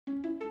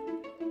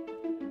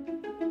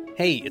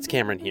Hey, it's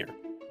Cameron here.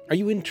 Are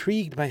you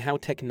intrigued by how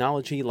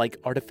technology like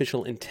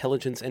artificial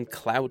intelligence and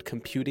cloud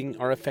computing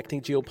are affecting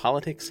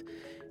geopolitics?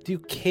 Do you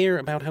care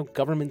about how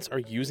governments are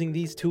using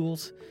these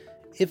tools?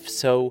 If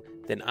so,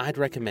 then I'd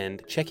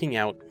recommend checking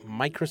out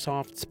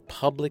Microsoft's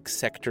Public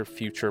Sector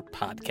Future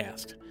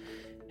podcast.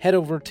 Head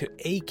over to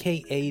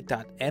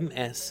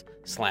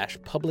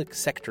aka.ms/Public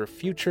Sector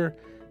Future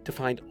to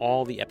find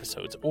all the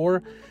episodes,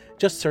 or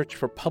just search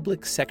for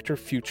Public Sector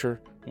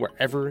Future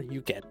wherever you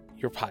get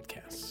your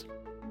podcasts.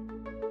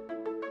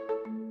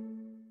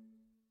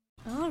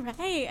 All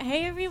right.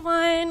 Hey,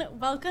 everyone.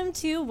 Welcome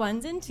to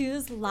Ones and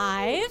Twos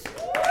Live.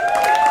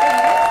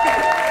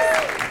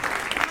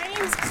 My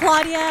name's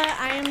Claudia.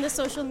 I am the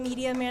social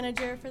media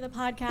manager for the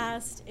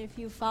podcast. If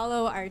you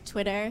follow our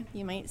Twitter,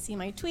 you might see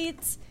my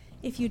tweets.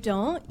 If you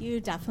don't,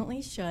 you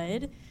definitely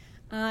should.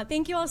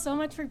 Thank you all so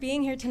much for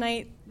being here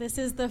tonight. This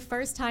is the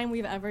first time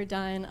we've ever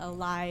done a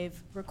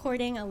live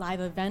recording, a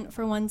live event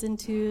for Ones and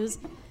Twos.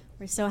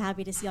 We're so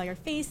happy to see all your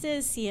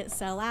faces, see it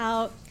sell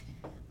out.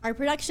 Our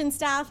production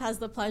staff has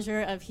the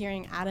pleasure of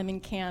hearing Adam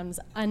and Cam's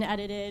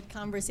unedited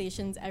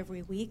conversations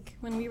every week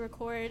when we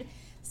record,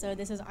 so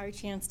this is our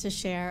chance to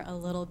share a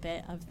little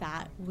bit of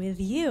that with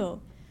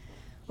you.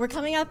 We're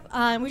coming up,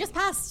 we just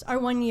passed our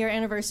 1-year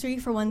anniversary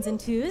for Ones and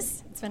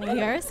Twos. It's been a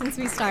year since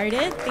we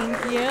started.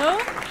 Thank you.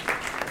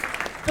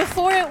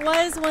 Before it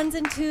was Ones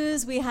and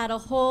Twos, we had a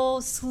whole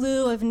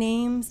slew of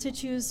names to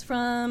choose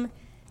from.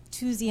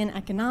 Twosian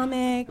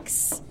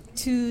Economics,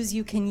 Twos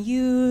You Can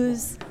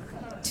Use,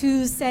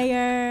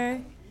 Two-Sayer,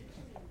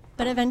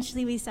 but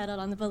eventually we settled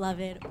on the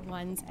beloved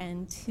Ones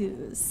and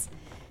Twos.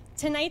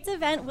 Tonight's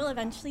event will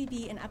eventually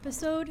be an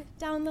episode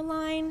down the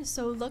line,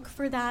 so look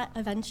for that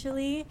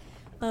eventually,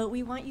 but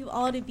we want you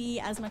all to be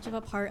as much of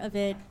a part of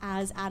it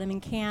as Adam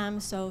and Cam,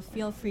 so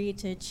feel free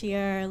to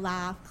cheer,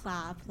 laugh,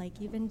 clap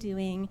like you've been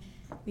doing.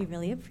 We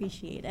really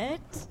appreciate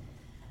it.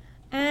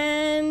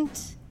 And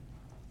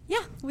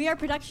yeah, we are a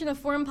production of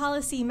Foreign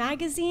Policy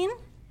Magazine.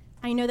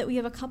 I know that we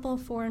have a couple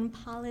foreign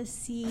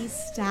policy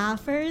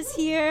staffers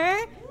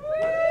here.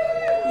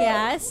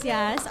 Yes.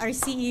 Our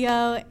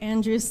CEO,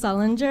 Andrew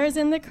Sullinger, is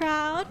in the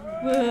crowd.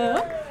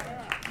 Woo.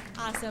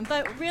 Awesome.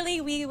 But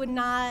really, we would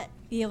not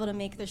be able to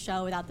make the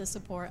show without the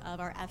support of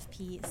our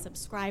FP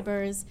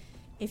subscribers.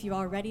 If you're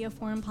already a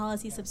foreign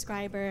policy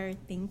subscriber,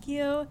 thank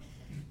you.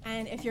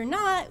 And if you're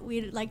not,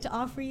 we'd like to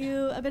offer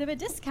you a bit of a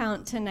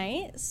discount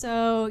tonight.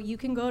 So you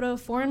can go to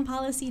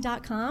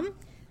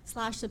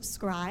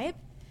foreignpolicy.com/subscribe.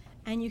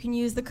 And you can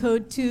use the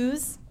code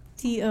TOOZE,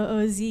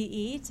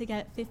 T-O-O-Z-E, to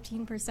get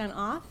 15%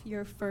 off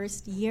your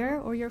first year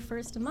or your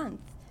first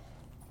month.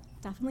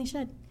 Definitely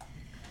should.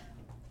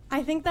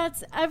 I think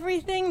that's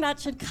everything.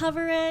 That should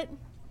cover it.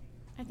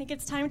 I think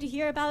it's time to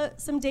hear about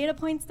some data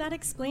points that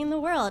explain the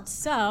world.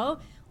 So,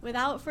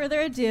 without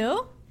further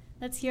ado,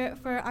 let's hear it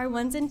for our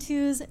Ones and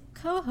Twos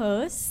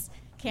co-hosts,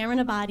 Cameron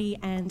Abadi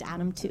and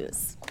Adam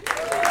Tooze.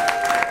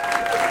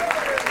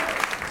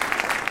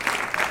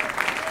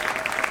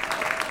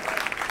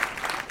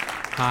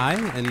 Hi,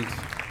 and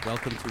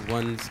welcome to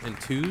Ones and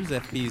Twos,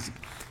 FP's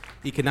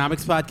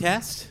economics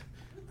podcast.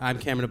 I'm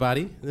Cameron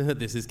Abadi.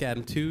 This is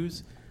Adam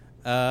Tooze.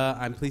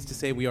 I'm pleased to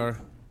say we are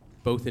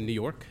both in New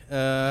York.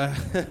 I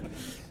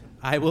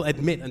will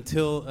admit,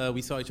 until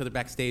we saw each other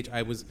backstage,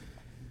 I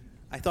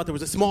thought there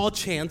was a small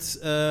chance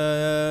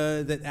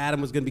that Adam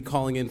was going to be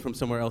calling in from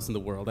somewhere else in the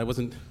world. I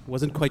wasn't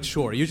quite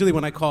sure. Usually,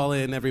 when I call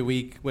in every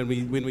week when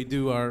we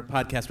do our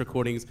podcast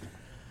recordings,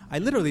 I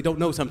literally don't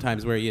know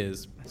sometimes where he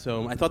is.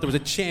 So I thought there was a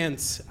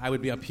chance I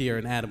would be up here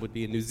and Adam would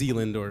be in New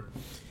Zealand or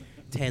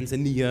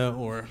Tanzania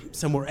or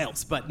somewhere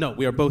else. But no,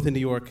 we are both in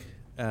New York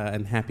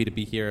and happy to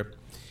be here.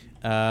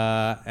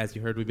 As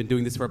you heard, we've been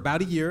doing this for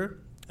about a year.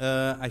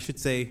 I should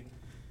say,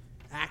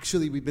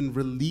 actually, we've been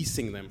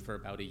releasing them for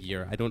about a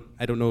year. I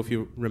don't know if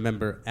you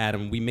remember,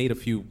 Adam, we made a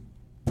few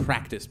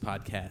practice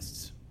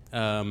podcasts.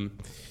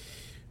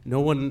 No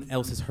one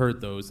else has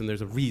heard those, and there's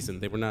a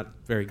reason. They were not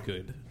very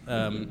good.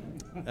 Or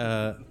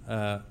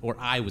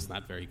I was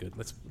not very good.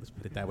 Let's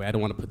put it that way. I don't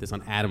want to put this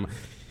on Adam.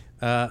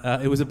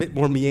 It was a bit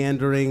more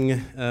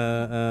meandering,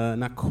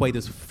 not quite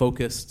as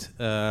focused.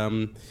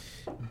 But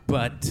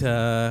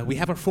we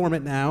have our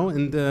format now,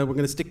 and we're going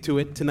to stick to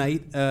it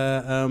tonight.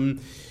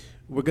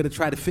 We're going to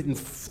try to fit in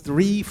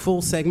 3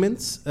 full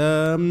segments.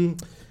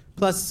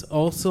 Plus,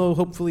 also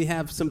hopefully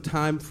have some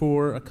time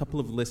for a couple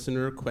of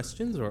listener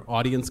questions or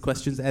audience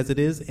questions, as it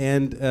is,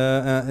 and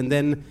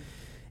then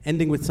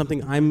ending with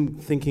something I'm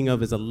thinking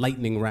of as a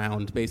lightning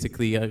round,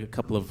 basically a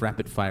couple of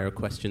rapid-fire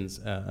questions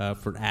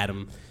for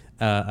Adam,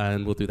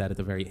 and we'll do that at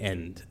the very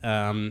end.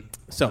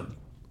 So,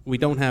 we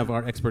don't have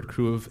our expert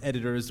crew of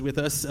editors with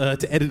us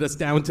to edit us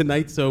down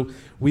tonight, so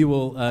we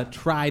will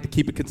try to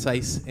keep it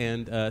concise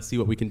and see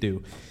what we can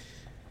do.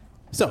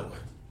 So,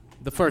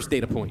 the first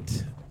data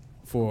point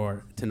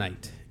for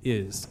tonight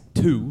is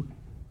 2,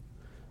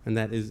 and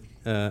that is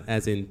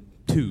as in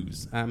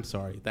twos. I'm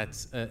sorry,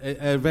 that's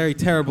a very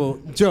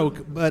terrible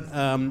joke, but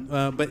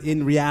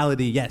in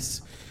reality,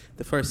 yes,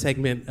 the first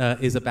segment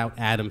is about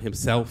Adam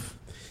himself.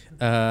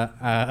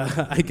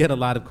 I get a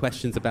lot of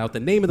questions about the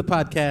name of the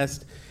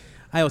podcast.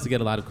 I also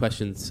get a lot of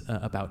questions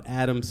about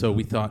Adam, so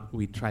we thought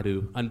we'd try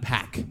to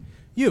unpack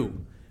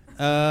you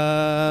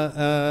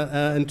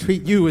and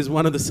treat you as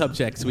one of the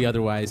subjects we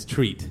otherwise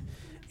treat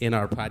in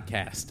our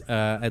podcast,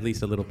 at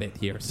least a little bit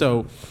here.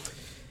 So,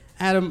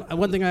 Adam,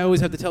 one thing I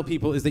always have to tell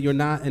people is that you're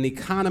not an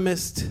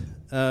economist.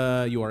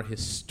 You are a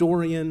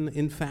historian,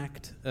 in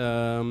fact,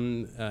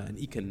 an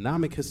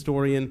economic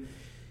historian.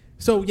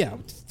 So, yeah,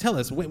 tell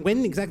us,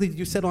 when exactly did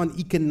you set on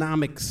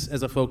economics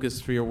as a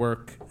focus for your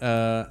work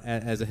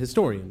as a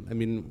historian? I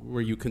mean,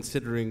 were you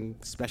considering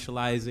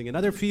specializing in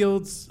other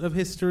fields of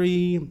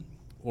history,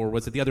 or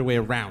was it the other way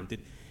around?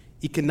 Did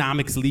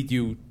economics lead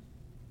you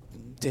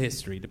to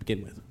history to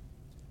begin with?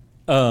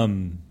 I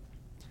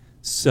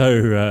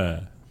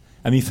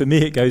mean, for me,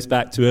 it goes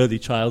back to early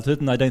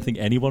childhood, and I don't think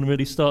anyone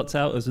really starts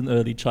out as an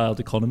early child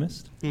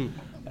economist.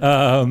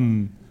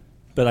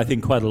 But I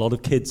think quite a lot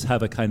of kids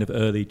have a kind of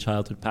early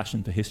childhood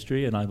passion for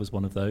history, and I was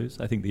one of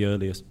those. I think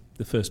the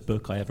first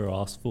book I ever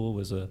asked for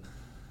was a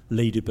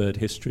Ladybird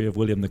history of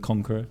William the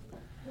Conqueror,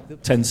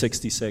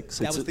 1066.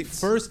 That was the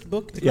first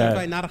book, to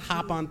clarify, not a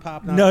hop-on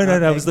pop? No,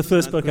 it was the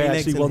first book I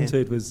actually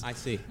wanted. Was I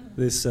see.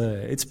 This,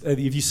 if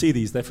you see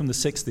these, they're from the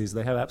 60s.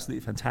 They have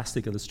absolutely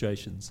fantastic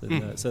illustrations.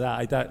 And, so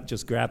that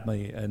just grabbed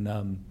me.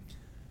 And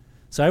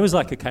so I was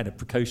like a kind of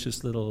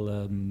precocious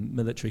little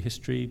military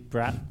history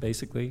brat,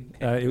 basically.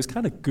 It was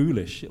kind of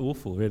ghoulish,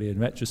 awful, really, in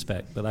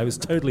retrospect. But I was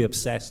totally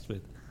obsessed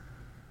with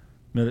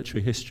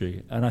military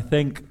history. And I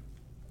think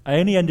I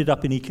only ended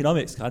up in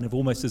economics kind of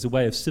almost as a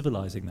way of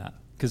civilizing that.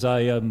 Because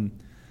I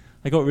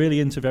got really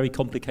into very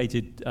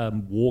complicated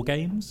war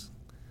games,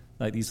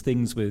 like these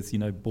things with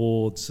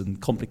boards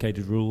and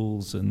complicated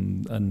rules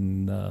and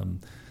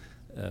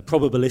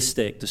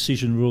probabilistic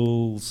decision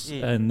rules,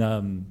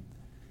 and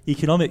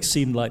economics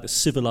seemed like the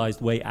civilized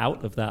way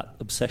out of that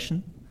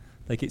obsession.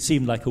 Like it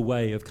seemed like a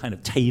way of kind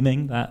of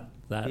taming that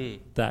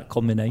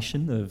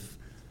combination of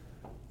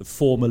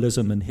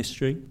formalism and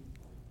history,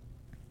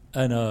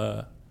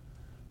 and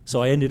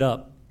so I ended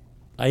up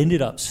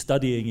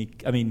studying,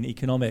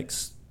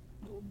 economics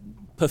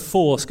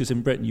perforce, because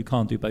in Britain you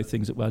can't do both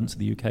things at once. In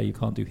the UK you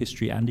can't do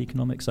history and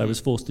economics. I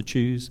was forced to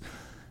choose.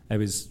 I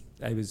was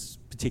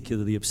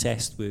particularly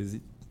obsessed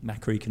with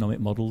macroeconomic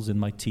models in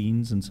my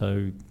teens, and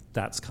so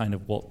that's kind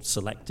of what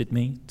selected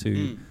me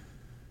to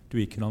do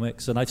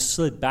economics. And I've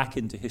slid back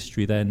into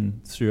history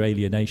then through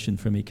alienation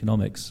from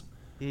economics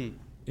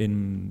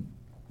in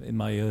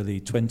my early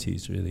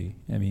 20s, really.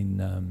 I mean,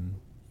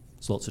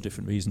 there's lots of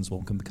different reasons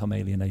one can become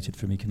alienated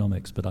from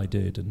economics, but I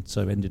did, and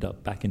so ended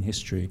up back in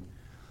history.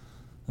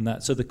 And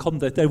that, so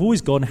they've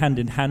always gone hand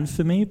in hand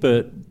for me,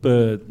 but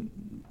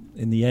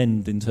in the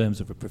end, in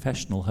terms of a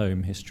professional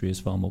home, history is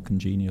far more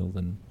congenial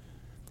than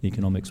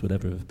economics would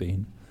ever have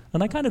been.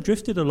 And I kind of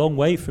drifted a long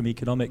way from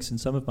economics in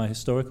some of my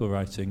historical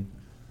writing.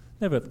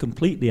 Never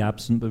completely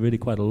absent, but really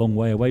quite a long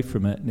way away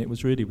from it. And it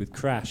was really with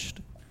Crashed,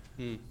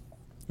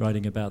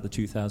 writing about the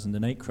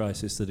 2008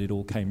 crisis, that it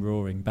all came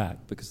roaring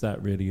back, because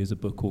that really is a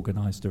book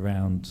organised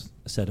around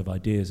a set of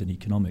ideas in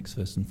economics,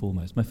 first and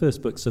foremost. My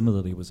first book,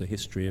 similarly, was a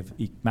history of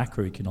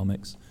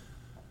macroeconomics.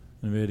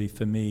 And really,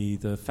 for me,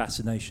 the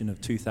fascination of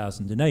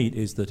 2008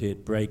 is that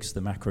it breaks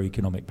the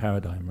macroeconomic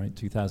paradigm, right?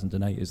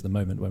 2008 is the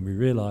moment when we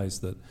realise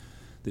that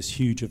this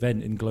huge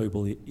event in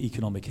global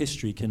economic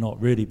history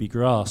cannot really be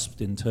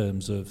grasped in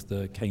terms of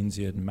the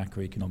Keynesian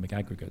macroeconomic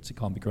aggregates. It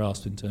can't be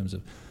grasped in terms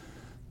of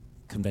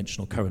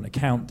conventional current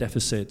account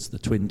deficits, the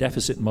twin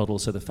deficit model,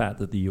 so the fact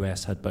that the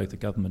US had both a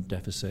government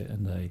deficit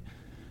and a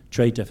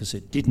trade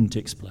deficit didn't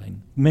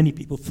explain. Many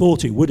people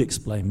thought it would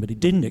explain, but it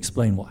didn't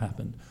explain what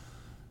happened.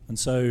 And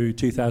so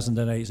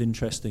 2008 is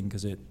interesting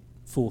because it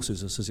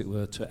forces us, as it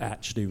were, to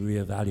actually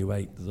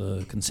reevaluate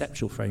the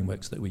conceptual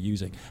frameworks that we're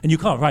using. And you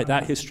can't write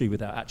that history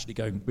without actually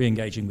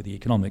re-engaging with the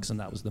economics, and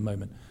that was the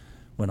moment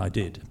when I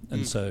did.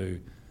 And so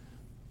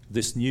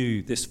this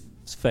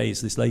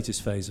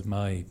latest phase of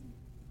my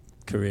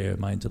career,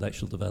 my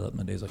intellectual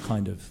development, is a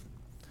kind of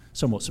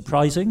somewhat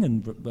surprising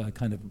and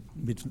kind of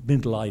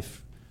midlife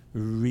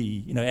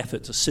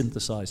effort to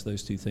synthesize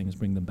those two things,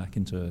 bring them back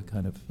into a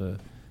kind of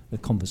a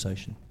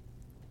conversation.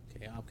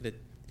 Okay, I'm going to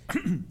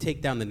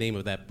take down the name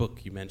of that book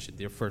you mentioned,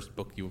 your first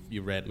book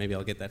you read. Maybe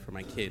I'll get that for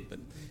my kid, but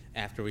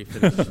after we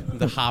finish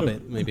The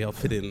Hobbit, maybe I'll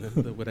fit in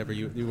whatever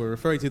you were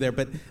referring to there.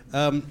 But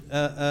I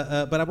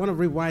want to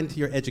rewind to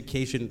your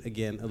education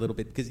again a little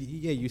bit, because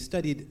you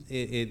studied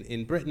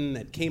in Britain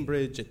at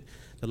Cambridge, at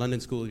the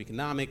London School of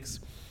Economics.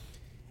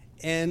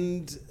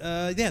 And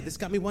this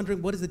got me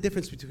wondering, what is the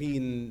difference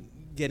between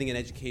getting an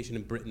education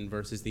in Britain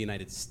versus the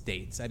United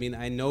States? I mean,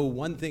 I know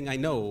one thing I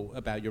know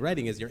about your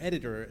writing as your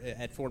editor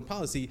at Foreign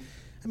Policy.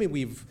 I mean,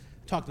 we've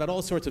talked about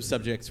all sorts of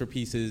subjects for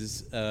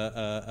pieces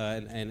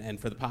and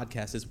for the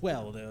podcast as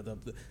well.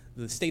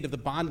 The state of the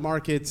bond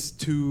markets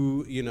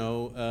to,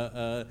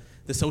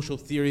 the social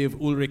theory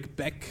of Ulrich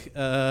Beck.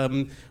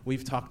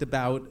 We've talked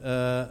about,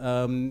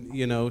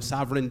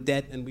 sovereign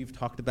debt, and we've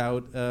talked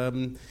about,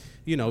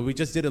 we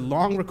just did a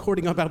long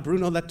recording about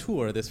Bruno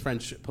Latour, this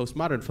French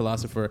postmodern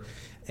philosopher.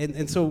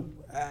 And so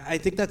I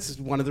think that's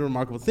one of the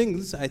remarkable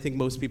things I think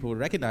most people would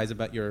recognize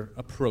about your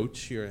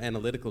approach, your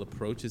analytical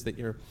approach, is that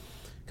you're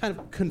kind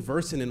of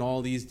conversant in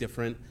all these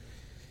different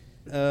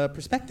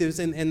perspectives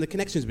and the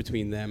connections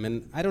between them.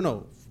 And I don't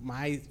know,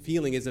 my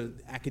feeling is that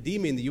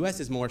academia in the US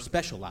is more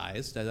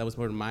specialized. That was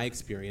part of my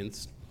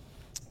experience.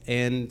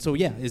 And so,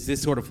 yeah, is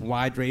this sort of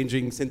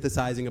wide-ranging,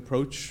 synthesizing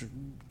approach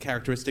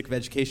characteristic of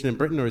education in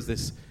Britain, or is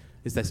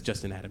this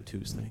just an Adam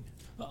Tooze thing?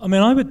 I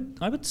mean,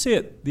 I would see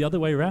it the other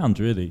way around,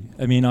 really.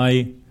 I mean,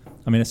 I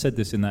said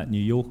this in that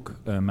New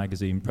York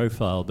magazine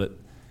profile, but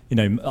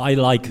I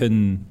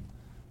liken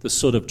the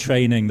sort of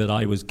training that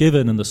I was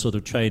given and the sort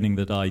of training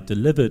that I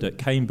delivered at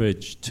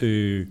Cambridge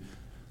to,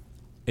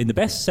 in the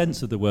best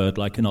sense of the word,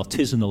 like an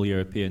artisanal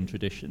European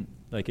tradition.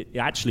 Like it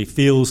actually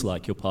feels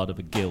like you're part of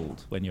a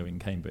guild when you're in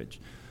Cambridge.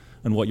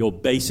 And what you're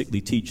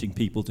basically teaching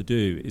people to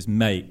do is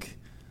make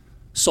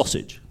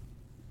sausage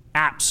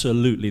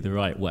absolutely the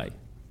right way,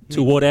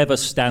 to whatever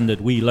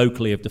standard we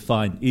locally have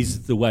defined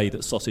is the way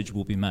that sausage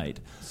will be made.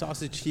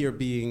 Sausage here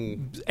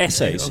being...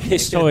 Essays,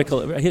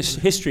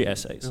 history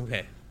essays.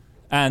 Okay.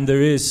 And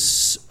there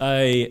is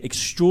a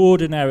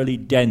extraordinarily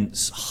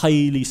dense,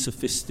 highly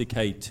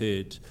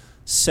sophisticated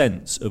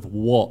sense of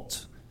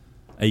what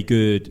a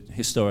good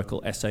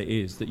historical essay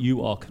is that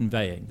you are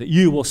conveying, that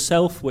you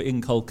yourself were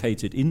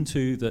inculcated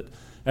into, that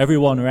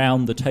everyone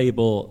around the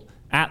table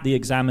at the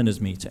examiner's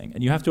meeting.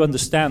 And you have to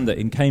understand that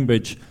in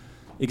Cambridge,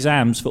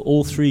 exams for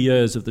all 3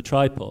 years of the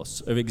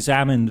Tripos are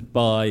examined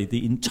by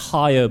the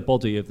entire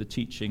body of the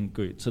teaching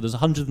group. So there's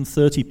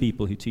 130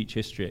 people who teach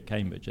history at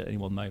Cambridge at any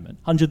one moment.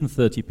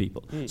 130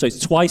 people. So it's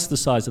twice the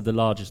size of the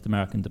largest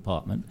American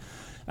department.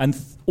 And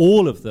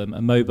all of them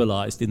are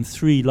mobilized in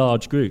 3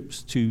 large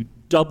groups to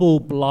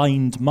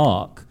double-blind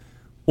mark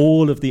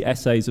all of the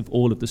essays of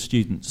all of the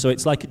students. So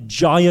it's like a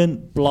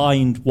giant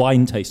blind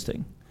wine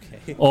tasting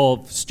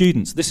of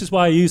students. This is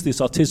why I use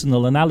this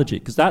artisanal analogy,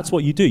 because that's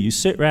what you do. You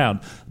sit around.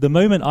 The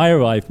moment I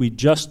arrived, we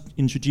just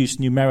introduced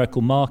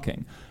numerical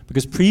marking,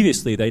 because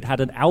previously they'd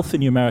had an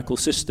alphanumerical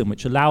system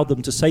which allowed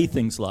them to say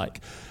things like,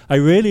 I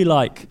really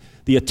like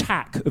the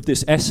attack of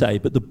this essay,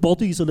 but the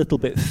body's a little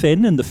bit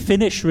thin, and the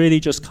finish really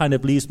just kind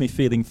of leaves me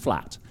feeling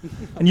flat.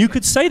 And you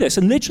could say this,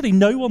 and literally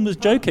no one was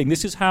joking.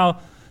 This is how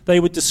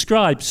they would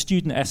describe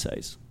student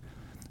essays.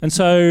 And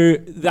so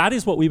that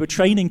is what we were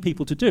training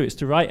people to do, is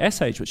to write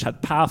essays which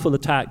had powerful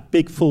attack,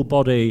 big full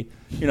body,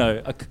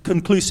 a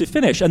conclusive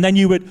finish. And then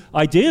you'd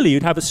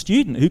have a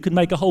student who could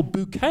make a whole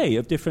bouquet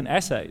of different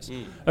essays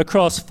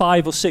across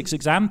 5 or 6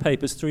 exam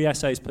papers, 3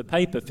 essays per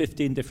paper,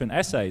 15 different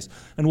essays.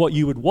 And what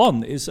you would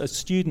want is a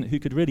student who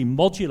could really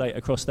modulate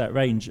across that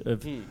range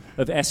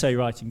of essay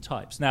writing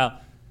types.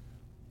 Now,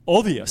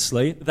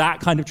 obviously, that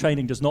kind of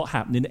training does not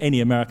happen in any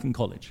American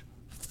college.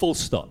 Full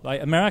stop.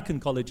 Right? American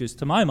colleges,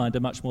 to my mind, are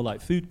much more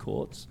like food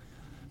courts,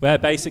 where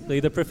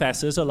basically the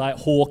professors are like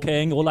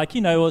hawking, or like,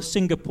 a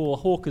Singapore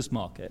hawkers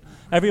market.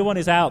 Everyone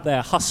is out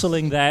there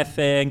hustling their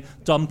thing,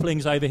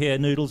 dumplings over here,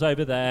 noodles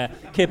over there,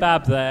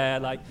 kebab there,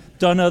 like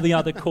doner the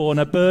other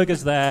corner,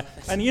 burgers there,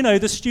 and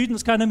the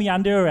students kind of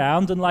meander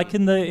around, and like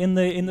in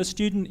the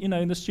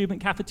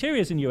student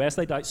cafeterias in US,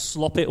 they like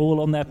slop it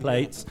all on their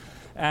plates.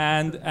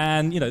 And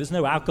there's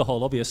no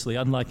alcohol, obviously,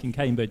 unlike in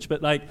Cambridge.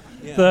 But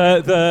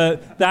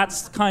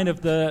that's kind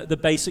of the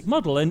basic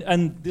model.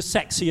 And the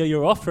sexier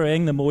you're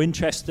offering, the more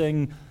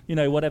interesting,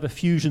 whatever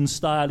fusion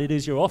style it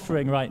is you're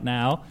offering right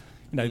now.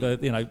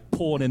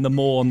 Porn in the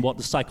morn, what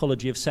the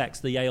psychology of sex,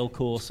 the Yale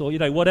course, or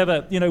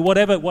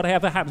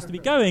whatever happens to be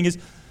going is.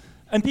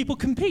 And people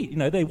compete.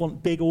 They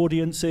want big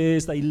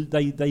audiences. They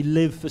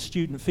live for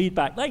student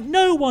feedback. Like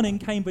no one in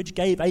Cambridge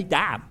gave a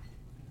damn.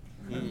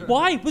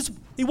 Why?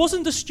 It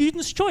wasn't the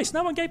student's choice.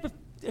 No one gave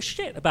a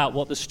shit about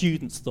what the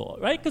students thought,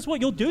 right? Because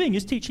what you're doing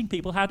is teaching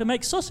people how to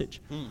make sausage,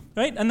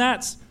 right?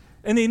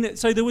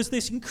 So there was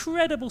this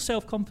incredible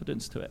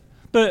self-confidence to it.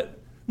 But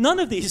none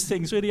of these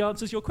things really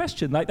answers your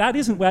question. Like that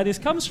isn't where this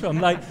comes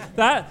from. Like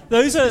that,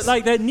 those are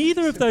like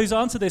neither of those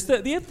answer this.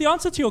 The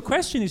answer to your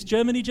question is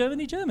Germany,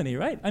 Germany, Germany,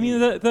 right? I mean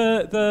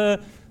the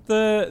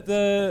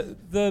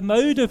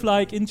mode of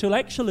like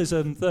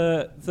intellectualism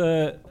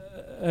that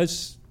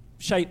has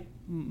shaped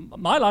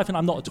my life, and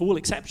I'm not at all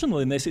exceptional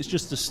in this, it's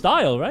just a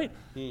style, right?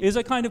 Is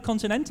a kind of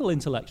continental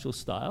intellectual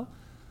style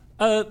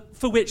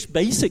for which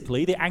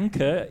basically the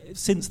anchor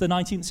since the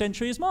 19th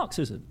century is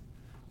Marxism,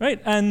 right?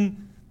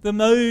 And the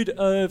mode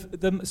of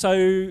the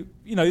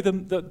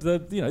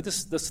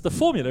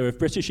formula of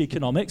British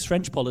economics,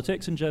 French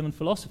politics, and German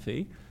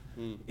philosophy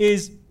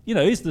is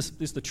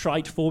the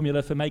trite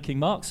formula for making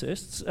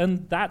Marxists,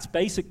 and that's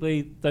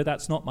basically, though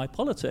that's not my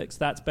politics,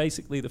 that's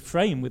basically the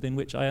frame within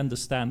which I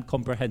understand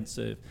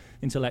comprehensive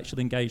intellectual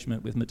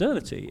engagement with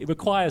modernity. It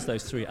requires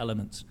those 3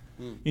 elements.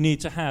 You need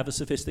to have a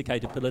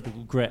sophisticated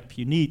political grip.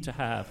 You need to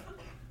have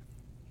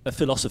a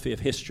philosophy of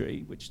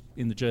history, which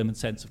in the German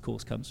sense, of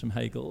course, comes from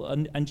Hegel,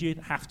 and you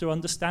have to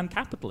understand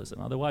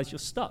capitalism, otherwise you're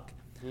stuck.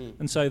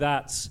 And so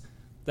that's,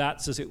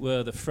 as it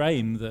were, the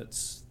frame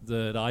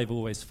that I've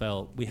always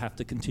felt we have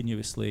to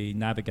continuously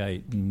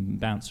navigate and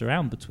bounce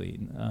around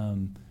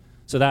between.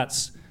 So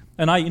that's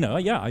And I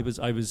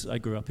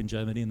grew up in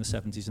Germany in the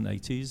 70s and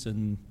 80s,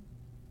 and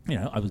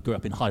I grew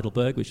up in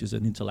Heidelberg, which is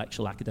an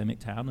intellectual academic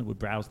town, and would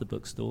browse the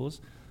bookstores,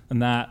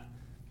 and that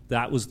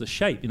was the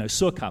shape.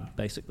 Suhrkamp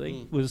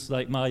basically was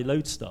like my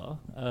lodestar,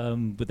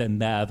 but then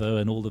Nerva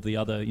and all of the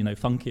other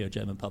funkier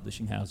German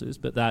publishing houses.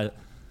 But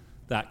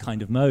that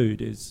kind of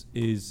mode is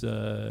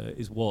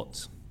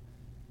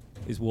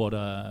what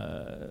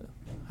I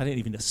don't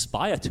even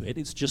aspire to it.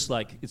 It's just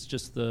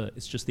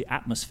the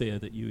atmosphere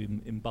that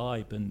you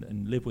imbibe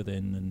and live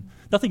within, and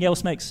nothing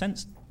else makes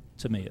sense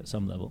to me at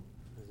some level.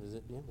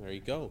 Yeah, there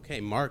you go.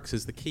 Okay, Marx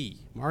is the key.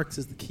 Marx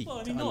is the key. Well,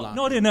 I to mean, unlock.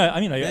 not in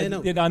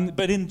a,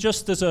 but in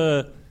just as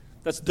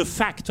that's de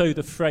facto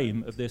the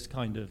frame of this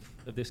kind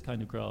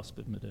of grasp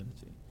of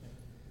modernity.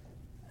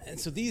 And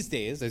so these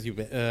days,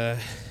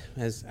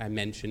 as I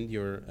mentioned,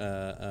 you're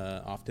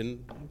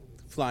often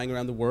flying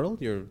around the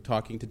world. You're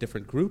talking to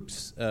different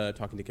groups,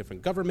 talking to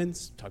different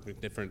governments, talking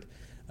to different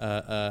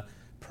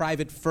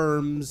private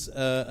firms,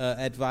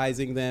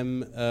 advising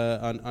them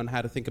on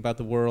how to think about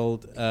the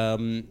world.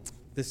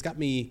 This got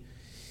me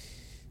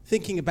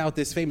thinking about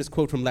this famous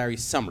quote from Larry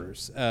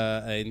Summers,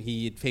 and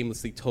he had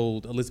famously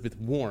told Elizabeth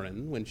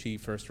Warren when she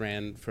first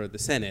ran for the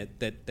Senate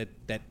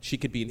that she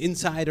could be an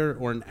insider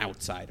or an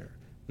outsider.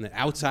 And the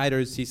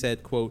outsiders, he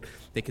said, quote,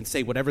 they can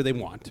say whatever they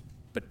want,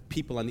 but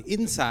people on the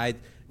inside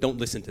don't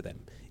listen to them.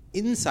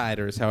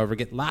 Insiders, however,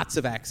 get lots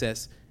of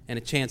access and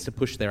a chance to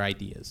push their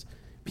ideas.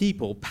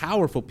 People,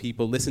 powerful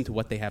people, listen to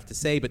what they have to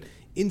say, but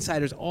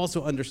insiders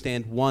also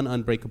understand one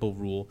unbreakable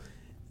rule: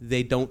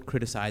 they don't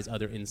criticize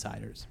other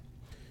insiders.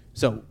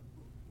 So,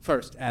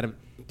 first, Adam,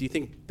 do you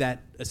think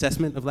that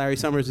assessment of Larry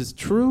Summers is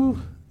true?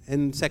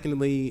 And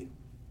secondly,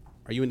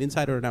 are you an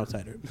insider or an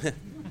outsider?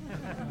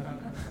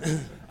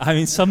 I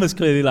mean, Summers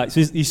clearly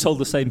he sold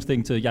the same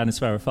thing to Yanis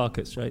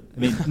Varoufakis, right? I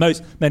mean,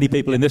 many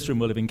people in this room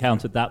will have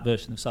encountered that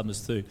version of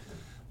Summers through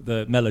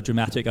the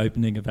melodramatic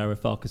opening of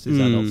Varoufakis'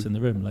 Adults in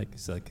the Room.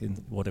 It's like in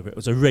whatever, it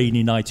was a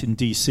rainy night in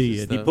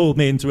D.C. and he pulled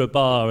me into a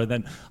bar and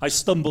then I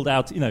stumbled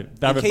out,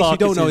 Varoufakis. In case you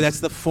don't know, that's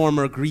the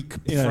former Greek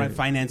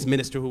finance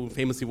minister who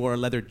famously wore a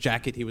leather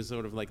jacket. He was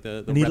sort of like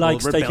the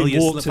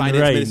rebellious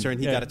finance minister, and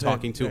he got a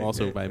talking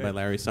to by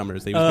Larry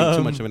Summers. He was being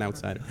too much of an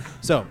outsider.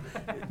 So,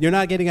 you're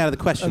not getting out of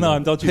the question. No,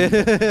 I'm dodging.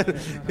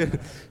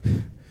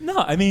 No,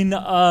 I mean,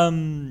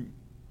 well,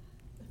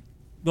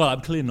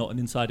 I'm clearly not an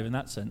insider in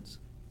that sense.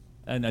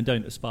 And I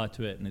don't aspire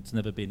to it, and it's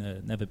never been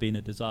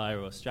a desire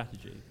or a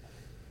strategy.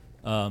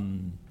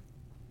 So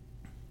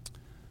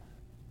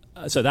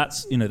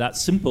that's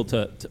simple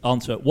to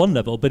answer at one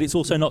level, but it's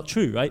also not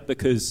true, right?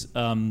 Because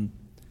I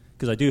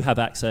do have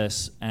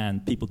access,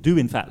 and people do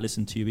in fact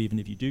listen to you, even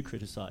if you do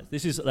criticize.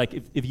 This is like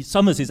if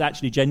Summers is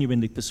actually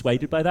genuinely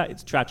persuaded by that,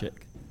 it's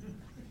tragic,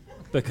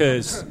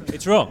 because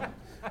it's wrong.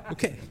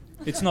 Okay,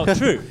 it's not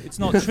true. It's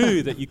not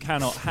true that you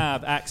cannot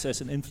have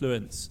access and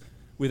influence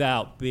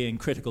without being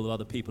critical of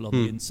other people on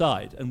the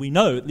inside. And we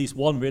know at least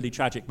one really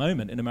tragic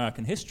moment in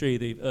American history,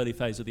 the early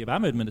phase of the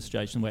Obama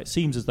administration, where it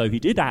seems as though he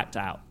did act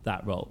out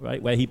that role,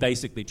 right? Where he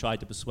basically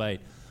tried to persuade,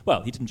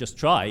 well, he didn't just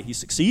try, he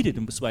succeeded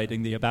in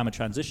persuading the Obama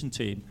transition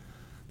team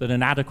that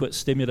an adequate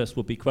stimulus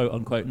would be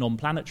quote-unquote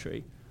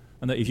non-planetary,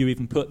 and that if you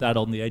even put that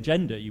on the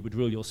agenda, you would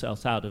rule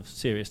yourselves out of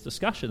serious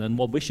discussion. And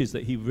one wishes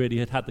that he really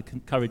had the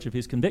courage of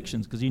his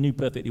convictions, because he knew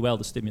perfectly well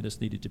the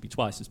stimulus needed to be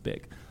twice as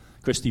big.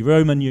 Christy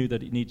Roman knew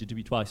that it needed to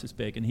be twice as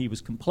big, and he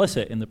was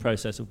complicit in the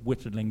process of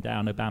whittling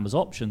down Obama's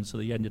options, so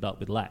that he ended up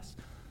with less.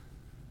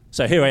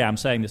 So here I am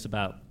saying this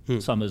about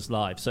Summers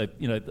live. So,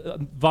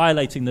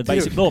 violating the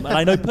basic norm. And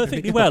I know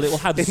perfectly well it will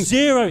have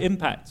zero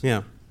impact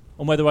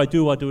on whether I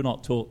do or do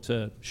not talk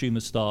to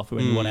Schumer's staff or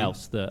anyone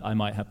else that I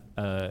might have,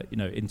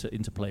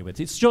 interplay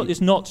with.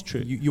 It's not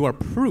true. You are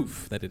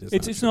proof that it is.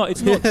 It's not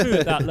true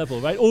at that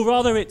level, right? Or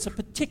rather, it's a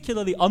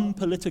particularly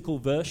unpolitical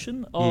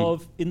version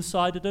of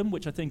insiderdom,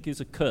 which I think is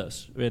a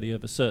curse, really,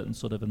 of a certain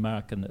sort of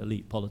American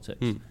elite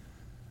politics.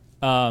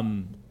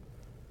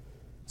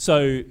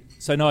 So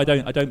no, I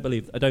don't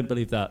believe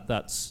that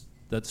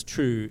that's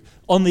true.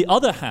 On the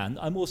other hand,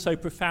 I'm also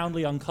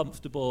profoundly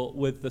uncomfortable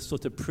with the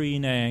sort of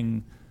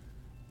preening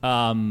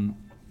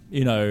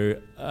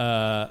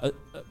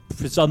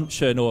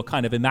presumption or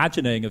kind of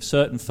imagining of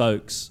certain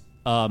folks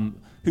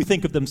who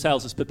think of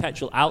themselves as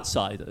perpetual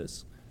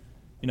outsiders,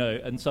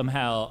 and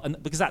somehow,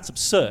 and because that's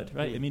absurd,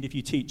 right? I mean, if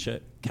you teach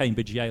at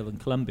Cambridge, Yale, and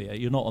Columbia,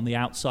 you're not on the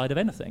outside of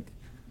anything.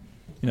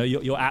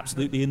 You're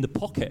absolutely in the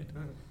pocket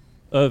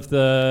of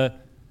the.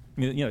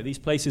 These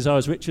places are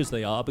as rich as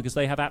they are because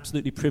they have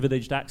absolutely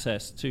privileged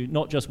access to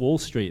not just Wall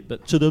Street,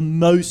 but to the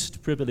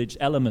most privileged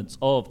elements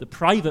of the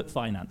private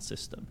finance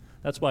system.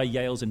 That's why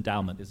Yale's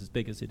endowment is as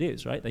big as it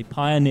is, right? They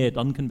pioneered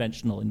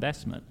unconventional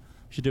investment.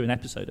 We should do an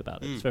episode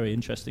about it. It's a very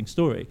interesting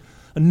story.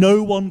 And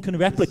no one can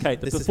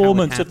replicate the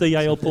performance of the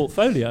Yale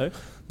portfolio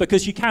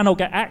because you cannot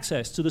get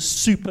access to the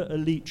super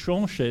elite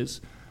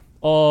tranches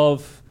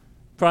of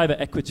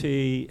private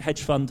equity,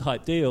 hedge fund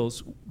type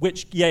deals,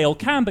 which Yale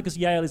can because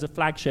Yale is a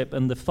flagship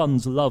and the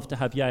funds love to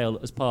have Yale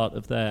as part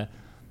of their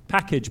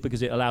package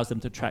because it allows them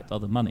to attract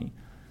other money.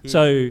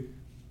 So,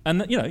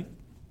 and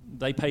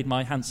they paid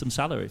my handsome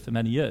salary for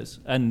many years.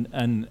 And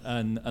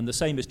the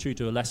same is true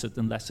to a lesser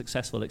than less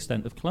successful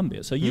extent of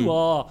Columbia. So you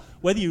are,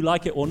 whether you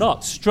like it or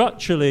not,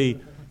 structurally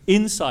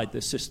inside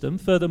this system.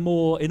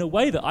 Furthermore, in a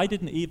way that I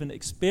didn't even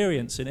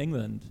experience in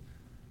England,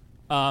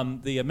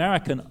 the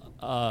American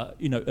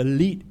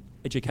elite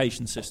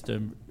education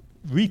system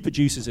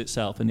reproduces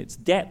itself in its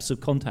depths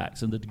of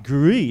contacts and the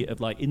degree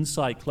of like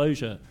inside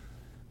closure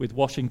with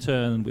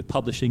Washington, with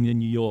publishing in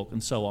New York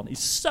and so on is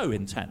so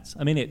intense.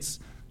 I mean, it's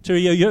to a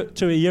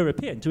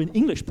European, to an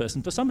English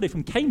person, for somebody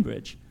from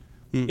Cambridge,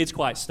 it's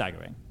quite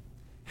staggering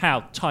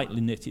how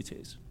tightly knit it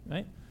is,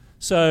 right?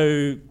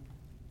 So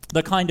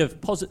the kind of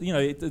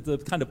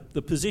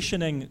the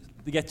positioning,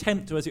 the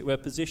attempt to, as it were,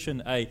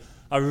 position a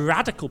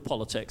radical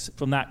politics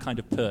from that kind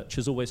of perch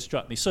has always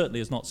struck me. Certainly,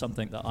 is not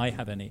something that I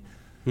have any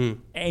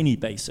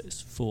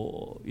basis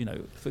for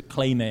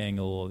claiming,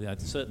 or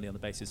certainly on the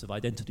basis of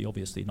identity.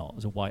 Obviously, not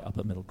as a white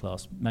upper middle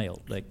class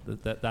male. Like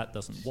that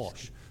doesn't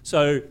wash.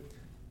 So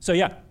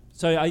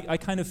I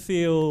kind of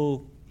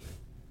feel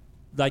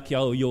like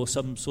you're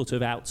some sort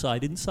of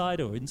outside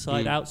insider or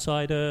inside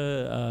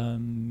outsider,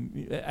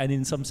 and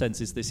in some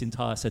senses this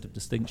entire set of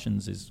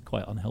distinctions is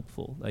quite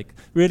unhelpful. Like,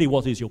 really,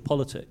 what is your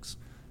politics?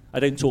 I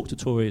don't talk to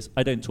Tories,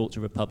 I don't talk to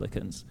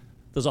Republicans.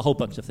 There's a whole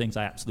bunch of things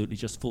I absolutely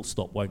just full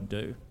stop won't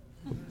do.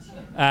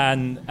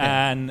 And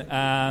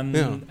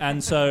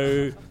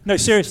so, no,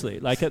 seriously,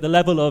 like at the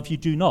level of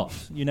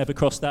you never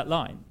cross that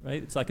line,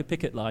 right? It's like a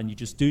picket line, you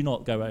just do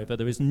not go over.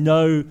 There is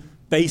no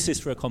basis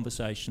for a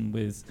conversation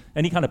with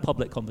any kind of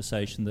public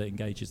conversation that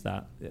engages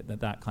that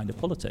kind of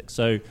politics.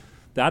 So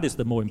that is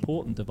the more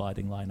important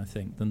dividing line, I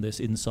think, than this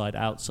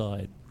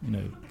inside-outside,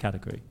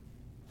 category.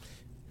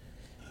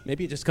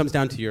 Maybe it just comes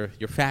down to your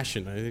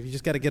fashion. If you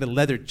just got to get a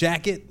leather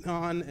jacket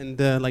on, and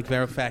like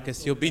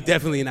Varoufakis, you'll be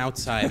definitely an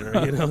outsider.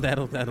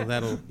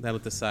 That'll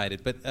decide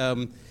it. But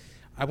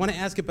I want to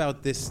ask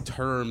about this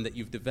term that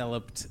you've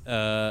developed,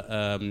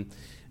 the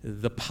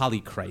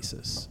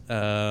polycrisis.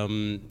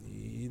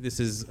 This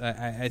is,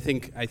 I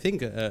think,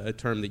 a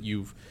term that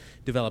you've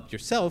developed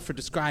yourself for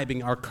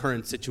describing our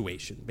current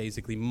situation.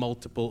 Basically,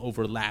 multiple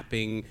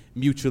overlapping,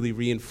 mutually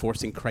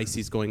reinforcing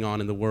crises going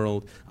on in the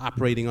world,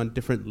 operating on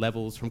different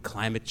levels, from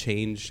climate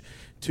change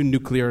to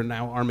nuclear,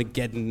 now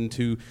Armageddon,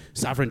 to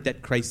sovereign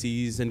debt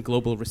crises and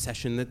global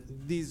recession.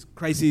 That these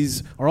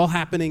crises are all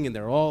happening, and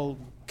they're all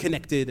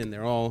connected, and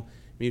they're all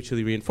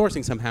mutually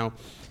reinforcing somehow.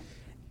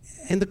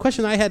 And the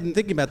question I had in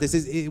thinking about this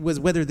was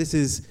whether this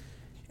is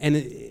an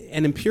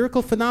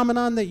empirical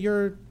phenomenon that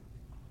you're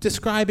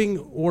describing,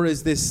 or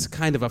is this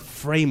kind of a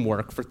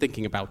framework for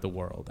thinking about the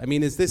world? I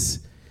mean, is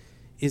this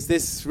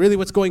really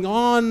what's going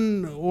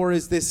on, or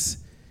is this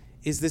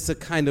a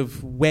kind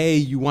of way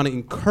you want to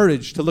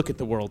encourage to look at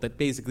the world, that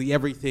basically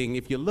everything,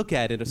 if you look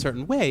at it a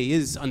certain way,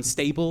 is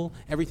unstable,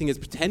 everything is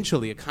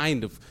potentially a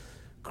kind of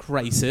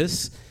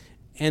crisis,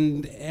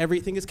 and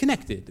everything is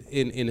connected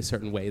in a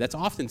certain way? That's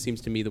often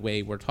seems to me the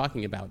way we're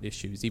talking about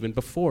issues, even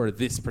before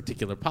this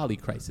particular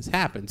polycrisis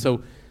happened.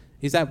 So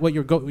is that what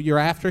you're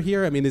after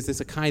here? I mean, is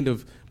this a kind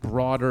of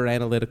broader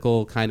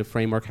analytical kind of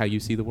framework, how you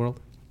see the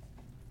world?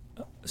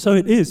 So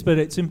it is, but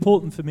it's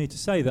important for me to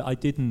say that I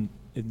didn't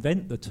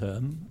invent the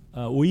term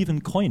or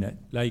even coin it.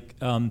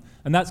 And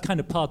that's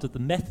kind of part of the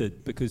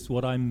method, because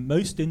what I'm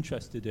most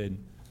interested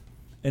in,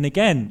 and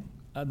again,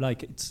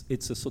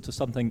 it's a sort of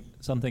something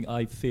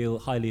I feel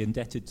highly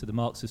indebted to the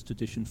Marxist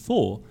tradition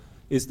for,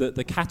 is that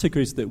the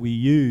categories that we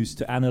use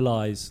to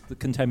analyze the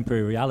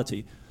contemporary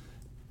reality.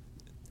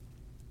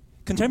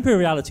 Contemporary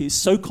reality is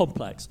so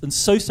complex and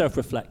so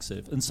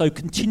self-reflexive and so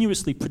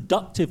continuously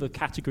productive of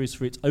categories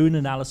for its own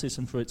analysis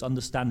and for its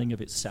understanding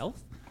of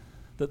itself,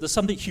 that there's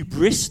something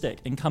hubristic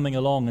in coming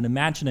along and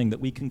imagining that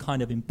we can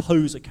kind of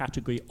impose a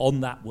category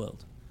on that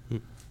world.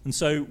 And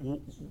so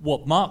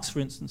what Marx, for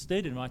instance,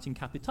 did in writing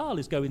Capital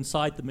is go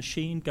inside the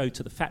machine, go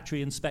to the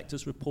factory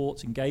inspectors'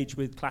 reports, engage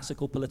with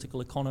classical political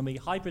economy,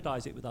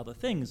 hybridize it with other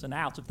things, and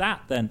out of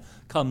that then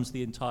comes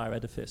the entire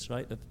edifice,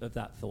 right, of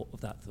that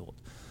thought.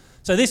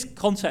 So this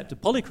concept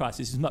of polycrisis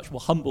is much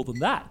more humble than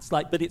that. It's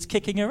like, but it's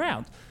kicking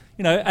around,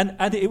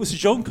 and it was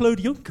Jean-Claude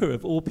Juncker,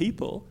 of all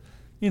people,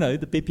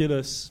 the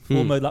bibulous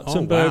former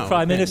Luxembourg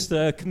Prime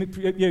Minister,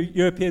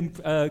 European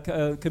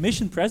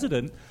Commission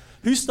President,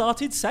 who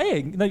started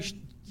saying,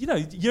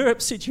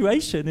 Europe's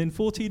situation in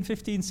 14,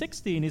 15,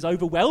 16 is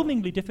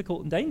overwhelmingly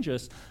difficult and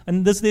dangerous,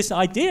 and there's this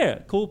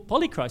idea called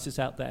polycrisis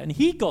out there, and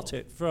he got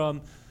it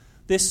from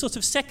this sort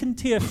of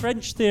second-tier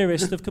French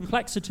theorist of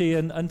complexity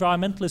and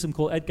environmentalism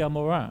called Edgar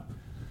Morin,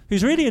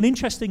 who's really an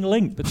interesting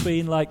link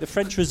between like the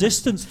French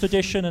resistance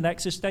tradition and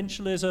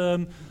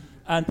existentialism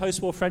and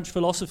post-war French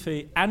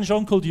philosophy, and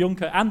Jean-Claude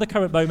Juncker, and the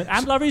current moment,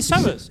 and Larry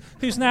Summers,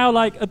 who's now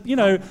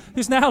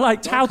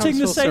touting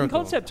the same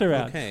concept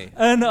around. Okay.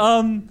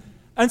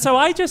 And so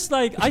I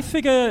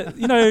figure,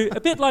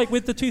 a bit like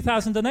with the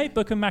 2008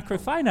 book on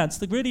macrofinance,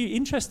 the really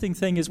interesting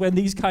thing is when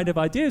these kind of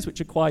ideas, which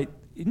are quite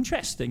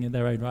interesting in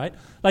their own right,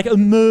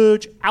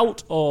 emerge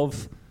out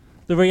of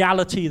the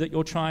reality that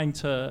you're trying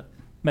to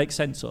make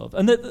sense of.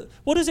 And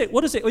what is it?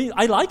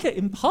 I like it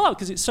in part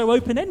because it's so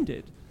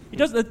open-ended. It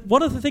does.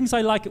 One of the things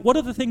I like, one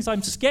of the things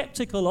I'm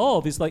skeptical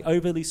of is like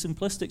overly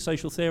simplistic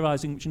social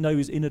theorizing, which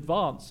knows in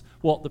advance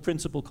what the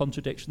principal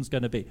contradiction is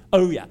going to be.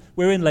 Oh yeah,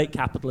 we're in late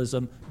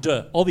capitalism,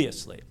 duh,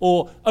 obviously.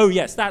 Or, oh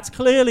yes, that's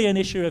clearly an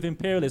issue of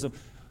imperialism,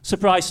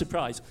 surprise,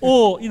 surprise.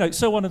 Or,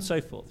 so on and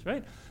so forth,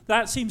 right?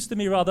 That seems to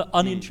me rather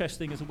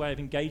uninteresting as a way of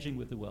engaging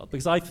with the world,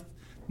 because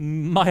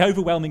my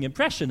overwhelming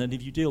impression, and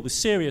if you deal with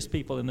serious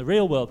people in the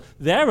real world,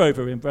 their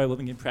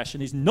overwhelming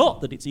impression is not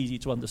that it's easy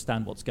to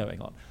understand what's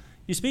going on.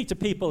 You speak to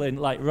people in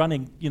like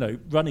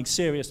running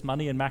serious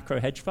money in macro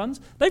hedge funds,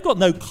 they've got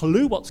no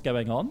clue what's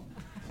going on,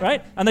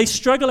 right? And they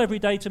struggle every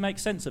day to make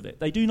sense of it.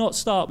 They do not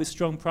start with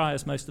strong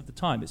priors most of the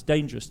time. It's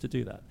dangerous to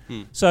do that.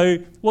 So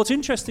what's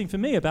interesting for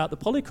me about the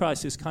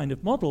polycrisis kind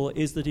of model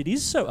is that it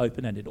is so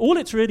open-ended. All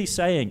it's really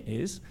saying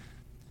is,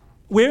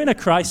 we're in a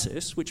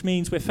crisis, which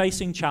means we're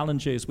facing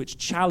challenges which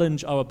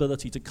challenge our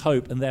ability to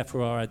cope and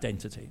therefore our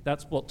identity.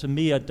 That's what, to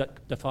me,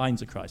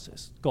 defines a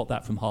crisis. Got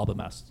that from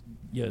Habermas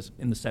years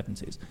in the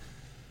 70s.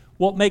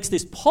 What makes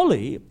this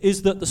poly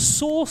is that the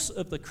source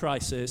of the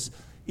crisis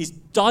is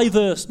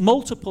diverse,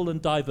 multiple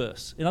and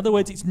diverse. In other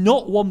words, it's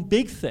not one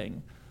big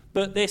thing,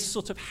 but this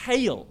sort of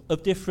hail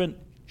of different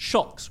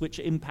shocks which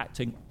are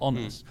impacting on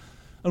us.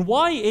 And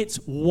why it's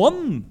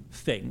one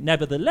thing,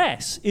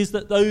 nevertheless, is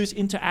that those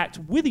interact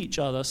with each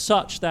other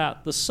such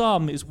that the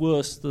sum is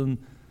worse than,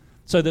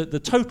 so that the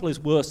total is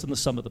worse than the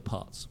sum of the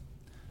parts.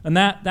 And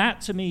that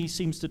to me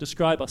seems to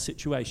describe our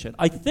situation.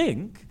 I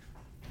think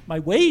my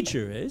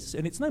wager is,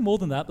 and it's no more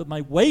than that, but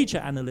my wager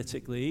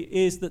analytically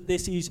is that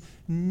this is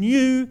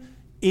new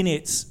in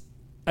its,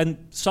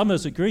 and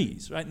Summers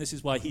agrees, right? And this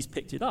is why he's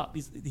picked it up.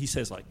 He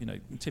says, like, in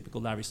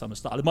typical Larry Summers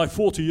style, in my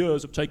 40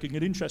 years of taking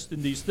an interest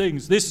in these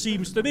things, this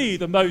seems to me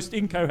the most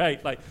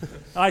incoherent. Like,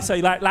 I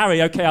say, like,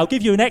 Larry, okay, I'll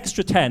give you an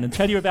extra 10 and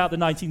tell you about the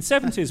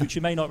 1970s, which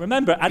you may not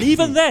remember. And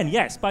even then,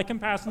 yes, by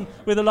comparison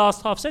with the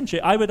last half century,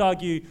 I would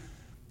argue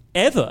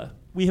ever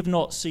we have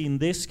not seen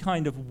this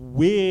kind of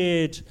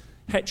weird,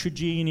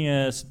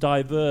 heterogeneous,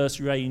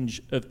 diverse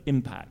range of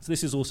impacts.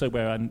 This is also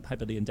where I'm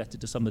heavily indebted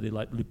to somebody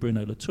like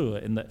Bruno Latour,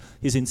 in that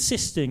he's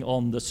insisting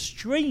on the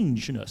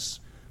strangeness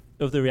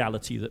of the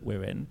reality that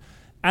we're in.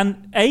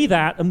 And A,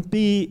 that, and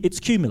B, it's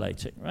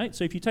accumulating, right?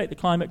 So if you take the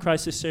climate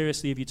crisis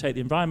seriously, if you take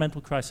the environmental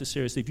crisis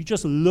seriously, if you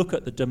just look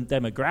at the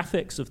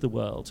demographics of the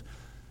world,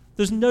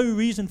 there's no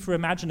reason for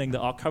imagining that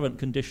our current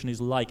condition is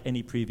like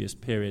any previous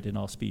period in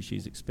our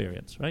species'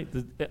 experience, right?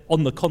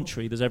 On the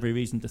contrary, there's every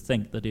reason to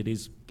think that it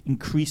is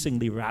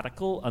increasingly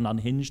radical and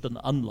unhinged and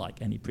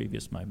unlike any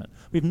previous moment.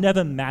 We've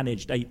never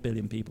managed 8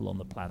 billion people on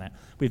the planet.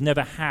 We've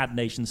never had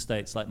nation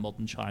states like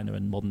modern China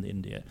and modern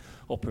India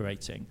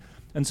operating.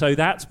 And so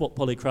that's what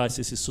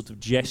polycrisis is sort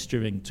of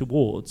gesturing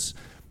towards.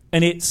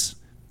 And it's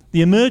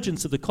the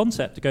emergence of the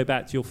concept, to go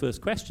back to your first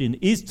question,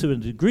 is to a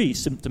degree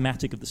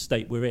symptomatic of the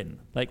state we're in.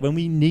 Like when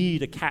we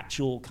need a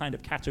catch-all kind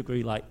of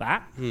category like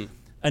that,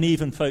 and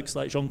even folks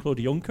like Jean-Claude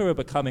Juncker are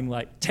becoming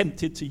like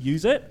tempted to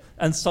use it,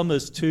 and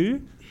Summers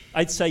too,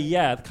 I'd say,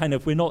 yeah, kind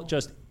of we're not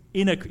just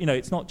in a,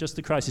 it's not just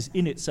a crisis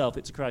in itself,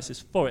 it's a crisis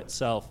for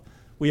itself.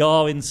 We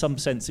are in some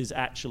senses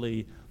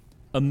actually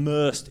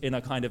immersed in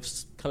a kind of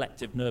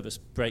collective nervous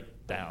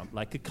breakdown,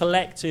 like a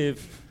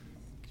collective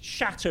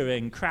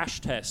shattering crash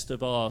test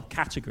of our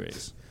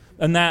categories.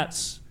 And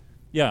that's,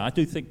 I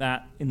do think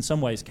that in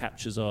some ways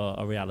captures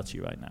our reality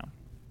right now.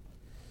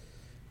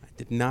 I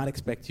did not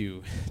expect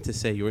you to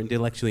say you were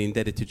intellectually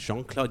indebted to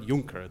Jean-Claude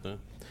Juncker, the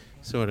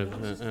sort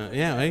of,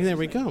 there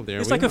we go.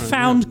 It's like a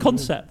found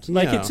concept.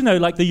 Like it's,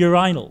 like the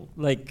urinal.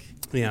 Like.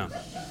 Yeah.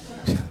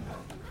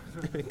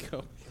 There we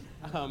go.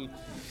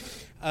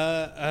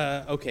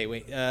 Okay,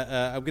 wait.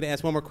 I'm going to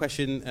ask one more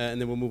question, and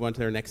then we'll move on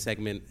to our next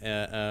segment.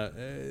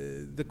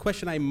 The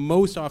question I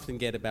most often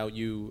get about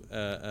you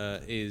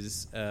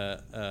is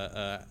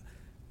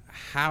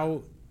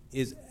how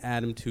is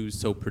Adam Tooze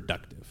so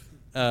productive?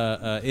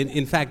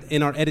 In fact,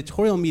 in our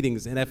editorial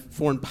meetings in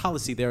foreign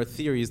policy, there are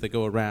theories that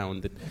go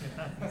around that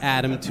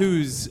Adam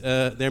Tooze,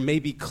 there may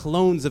be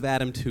clones of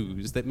Adam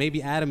Tooze, that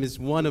maybe Adam is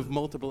one of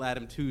multiple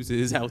Adam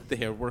Toozes out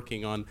there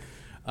working on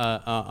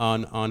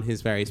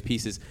his various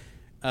pieces.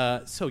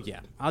 I'll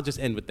just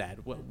end with that.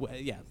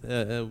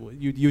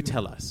 You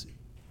tell us.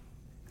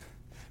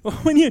 Well,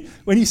 when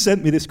you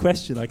sent me this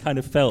question, I kind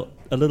of felt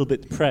a little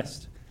bit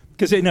depressed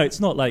because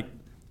it's not like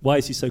why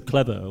is he so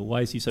clever, or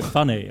why is he so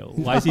funny, or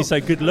why is he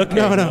so good looking?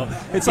 No.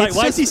 It's like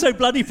why is he so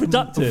bloody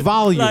productive?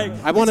 Volume. Like,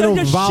 I want to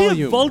know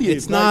volume.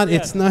 It's not.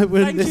 It's not.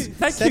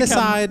 Thank set you,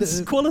 aside.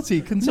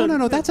 Quality.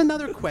 No. That's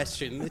another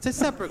question. It's a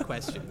separate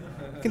question.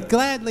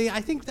 Gladly,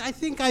 I think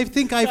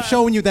I've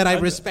shown you that I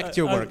respect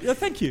your work.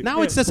 Thank you.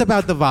 Now it's just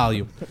about the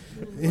volume.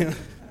 And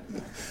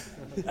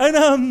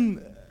I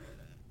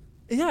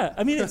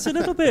mean, it's a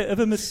little bit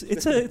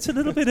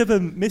of a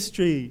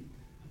mystery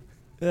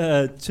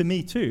to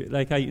me too.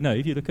 Like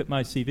if you look at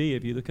my CV,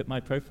 if you look at my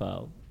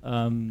profile,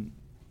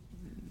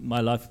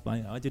 my life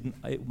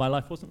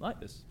wasn't like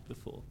this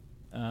before.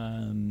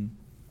 I mean,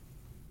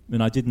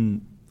 I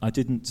didn't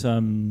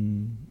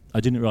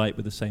write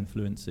with the same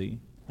fluency.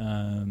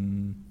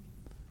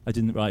 I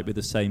didn't write with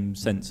the same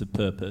sense of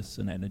purpose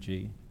and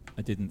energy.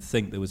 I didn't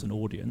think there was an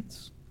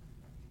audience.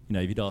 You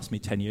know, if you'd asked me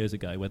 10 years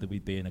ago whether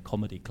we'd be in a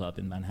comedy club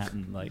in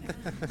Manhattan, like,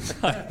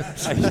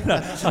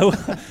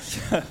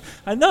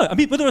 I know. I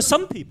mean, but there are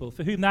some people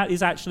for whom that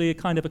is actually a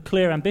kind of a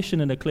clear ambition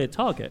and a clear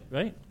target,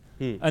 right?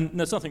 And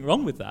there's nothing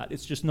wrong with that.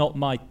 It's just not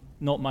my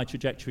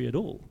trajectory at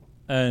all.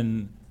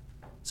 And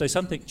so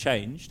something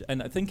changed,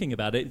 and thinking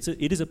about it,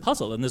 it is a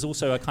puzzle, and there's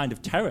also a kind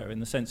of terror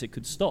in the sense it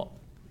could stop.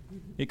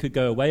 It could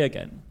go away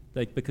again,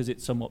 because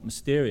it's somewhat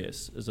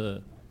mysterious as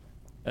a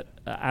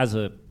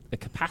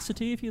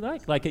capacity, if you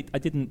like. Like I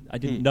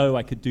didn't know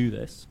I could do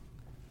this,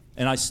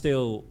 and I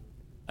still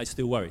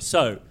worry.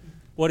 So,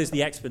 what is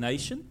the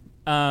explanation?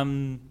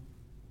 There's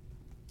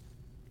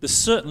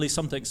certainly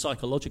something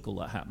psychological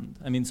that happened.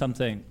 And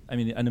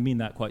I mean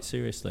that quite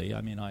seriously.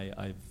 I mean,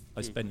 I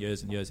spent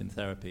years and years in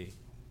therapy,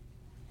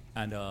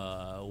 and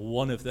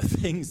one of the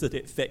things that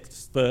it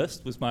fixed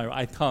first was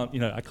I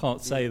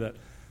can't say that.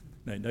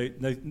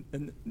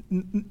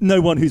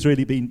 No one who's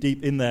really been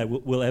deep in there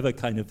will ever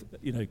kind of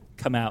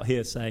come out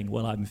here saying,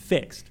 "Well, I'm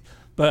fixed."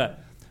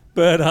 But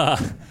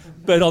on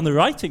the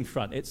writing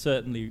front, it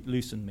certainly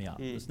loosened me up.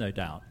 There's no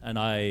doubt. And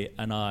I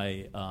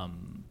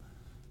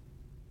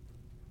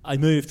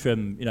moved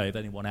from, if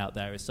anyone out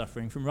there is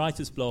suffering from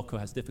writer's block or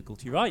has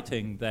difficulty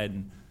writing,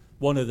 then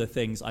one of the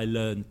things I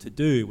learned to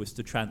do was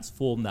to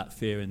transform that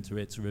fear into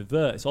its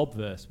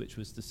obverse, which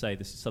was to say,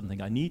 this is something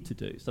I need to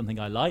do, something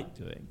I like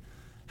doing.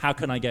 How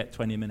can I get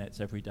 20 minutes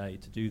every day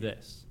to do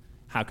this?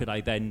 How could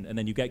I then, and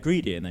then you get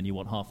greedy, and then you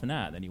want half an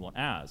hour, and then you want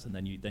hours, and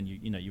then you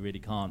really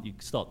can't. You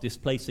start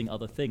displacing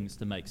other things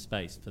to make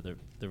space for the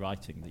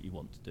writing that you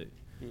want to do.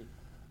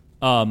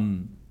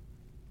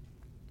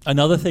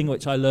 Another thing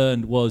which I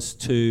learned was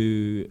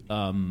to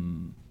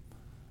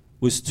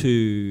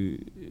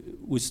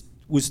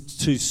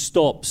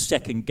stop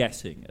second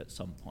guessing at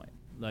some point.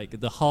 Like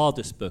the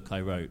hardest book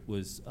I wrote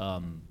was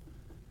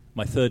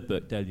my third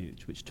book,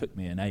 Deluge, which took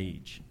me an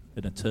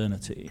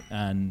eternity,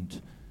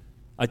 and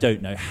I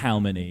don't know how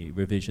many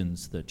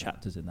revisions the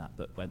chapters in that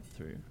book went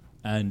through,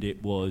 and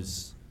it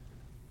was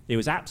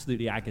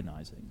absolutely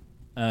agonizing,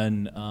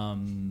 and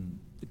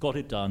got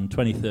it done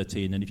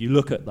 2013. And if you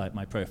look at like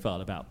my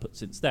profile of output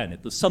since then,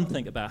 there's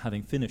something about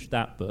having finished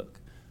that book,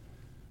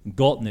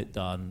 gotten it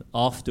done,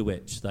 after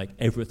which like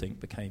everything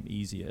became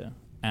easier.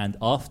 And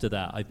after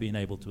that, I've been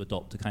able to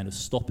adopt a kind of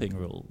stopping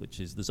rule, which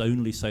is there's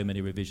only so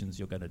many revisions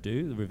you're going to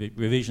do. The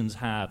revisions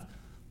have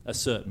a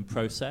certain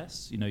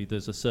process.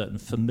 There's a certain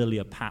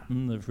familiar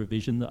pattern of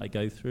revision that I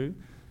go through.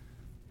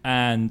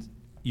 And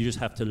you just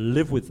have to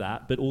live with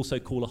that, but also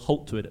call a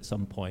halt to it at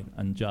some point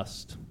and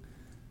just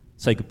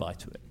say goodbye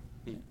to it.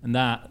 And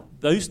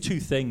those two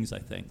things, I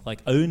think,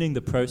 like owning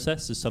the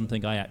process is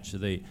something I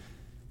actually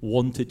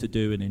wanted to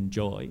do and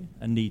enjoy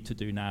and need to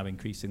do now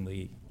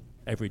increasingly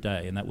every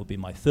day, and that would be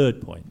my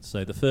third point.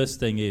 So the first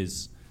thing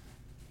is,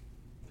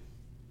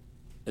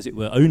 as it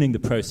were, owning the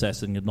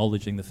process and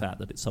acknowledging the fact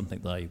that it's something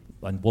that I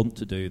want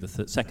to do.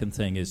 The second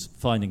thing is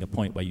finding a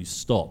point where you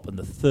stop, and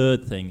the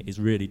third thing is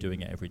really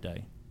doing it every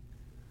day.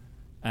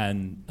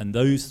 And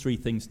those three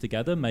things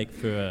together make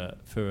for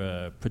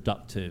a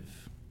productive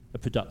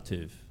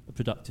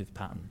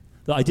pattern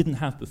that I didn't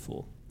have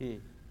before.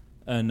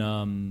 And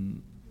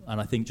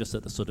I think just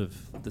at the sort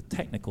of the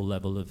technical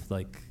level of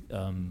like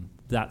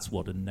that's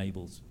what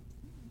enables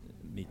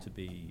me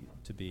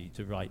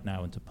to write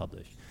now and to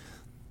publish.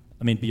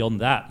 I mean,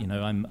 beyond that,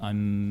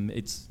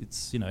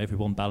 it's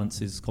everyone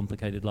balances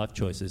complicated life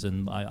choices,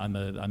 and I'm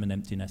an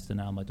empty nester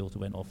now. My daughter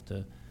went off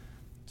to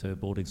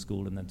boarding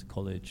school and then to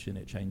college, and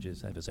it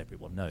changes, as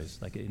everyone knows.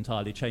 Like it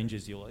entirely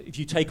changes if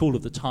you take all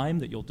of the time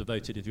that you're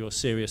devoted, if you're a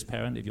serious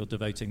parent, if you're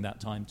devoting that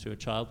time to a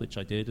child, which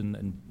I did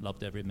and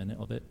loved every minute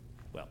of it.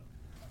 Well,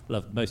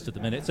 loved most of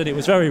the minutes, and it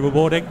was very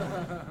rewarding.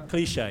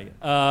 Cliche.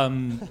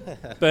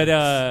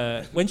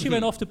 But when she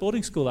went off to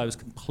boarding school, I was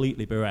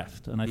completely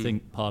bereft, and I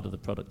think part of the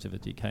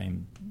productivity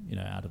came,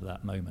 out of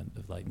that moment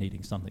of like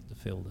needing something to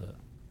fill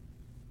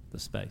the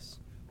space.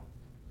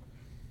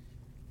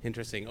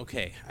 Interesting.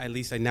 Okay. At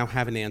least I now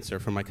have an answer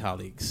from my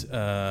colleagues.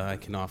 I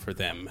can offer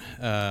them.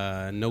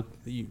 No,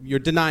 you're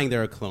denying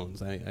there are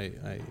clones.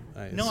 I'm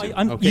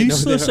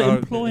useless at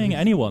employing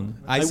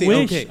anyone. I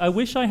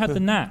wish I had the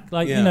knack.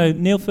 Like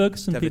Neil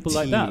Ferguson, people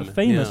like that, are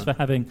famous for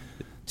having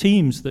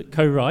teams that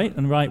co-write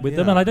and write with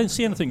them, and I don't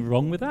see anything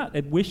wrong with that. I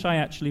wish I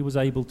actually was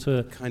able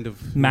to kind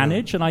of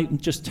manage, and I'm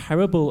just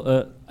terrible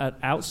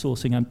at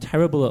outsourcing. I'm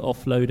terrible at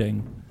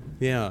offloading.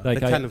 Yeah,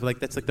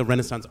 that's like the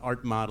Renaissance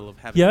art model of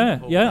having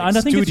and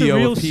I think it's a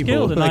real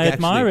skill, and I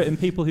admire it in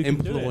people who can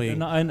do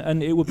it.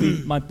 And it would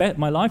be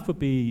my life would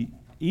be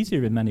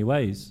easier in many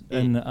ways,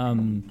 and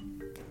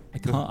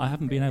I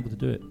haven't been able to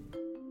do it.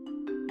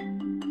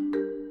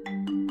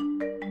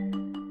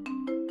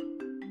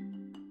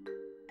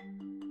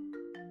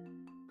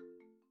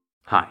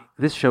 Hi,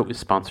 this show is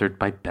sponsored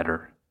by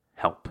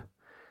BetterHelp.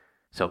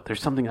 So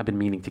there's something I've been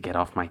meaning to get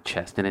off my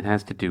chest, and it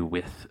has to do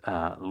with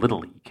Little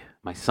League.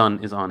 My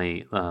son is on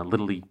a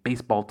Little League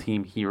baseball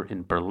team here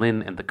in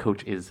Berlin, and the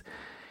coach is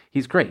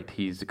he's great.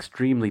 He's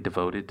extremely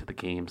devoted to the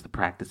games, the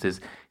practices.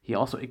 He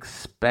also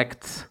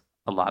expects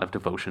a lot of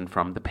devotion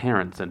from the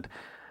parents, and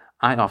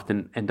I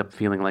often end up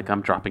feeling like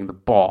I'm dropping the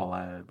ball,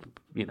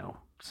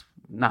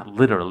 not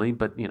literally,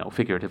 but,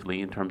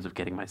 figuratively in terms of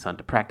getting my son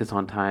to practice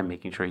on time,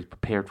 making sure he's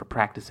prepared for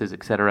practices,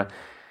 etc.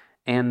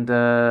 And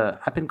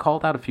I've been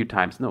called out a few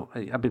times. No,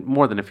 I've been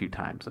more than a few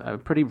times.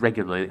 Pretty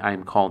regularly, I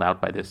am called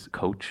out by this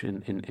coach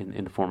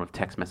in the form of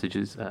text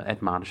messages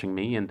admonishing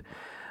me. And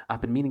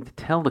I've been meaning to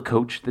tell the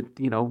coach that,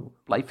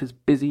 life is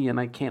busy and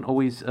I can't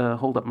always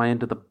hold up my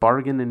end of the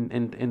bargain.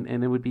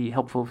 And it would be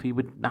helpful if he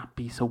would not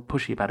be so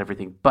pushy about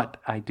everything. But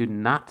I do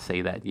not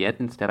say that yet.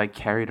 Instead, I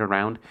carry it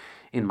around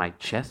in my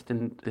chest,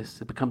 and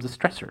this becomes a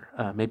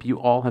stressor. Maybe you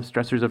all have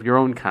stressors of your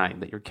own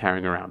kind that you're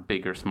carrying around,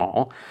 big or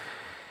small.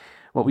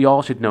 What we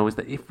all should know is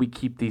that if we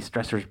keep these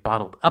stressors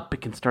bottled up,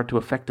 it can start to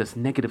affect us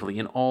negatively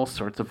in all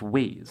sorts of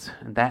ways.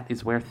 And that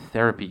is where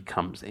therapy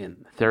comes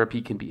in.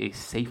 Therapy can be a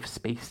safe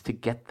space to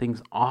get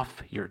things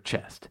off your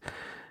chest.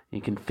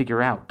 You can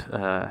figure out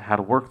how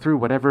to work through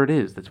whatever it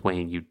is that's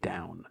weighing you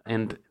down.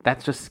 And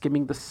that's just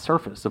skimming the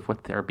surface of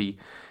what therapy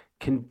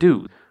can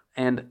do.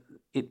 And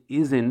it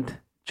isn't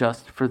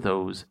just for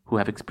those who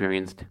have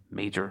experienced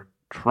major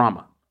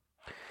trauma.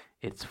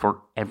 It's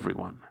for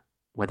everyone,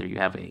 whether you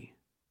have a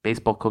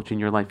baseball coach in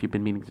your life you've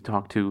been meaning to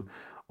talk to,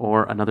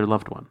 or another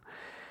loved one.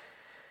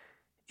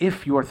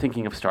 If you are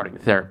thinking of starting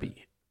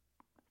therapy,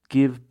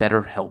 give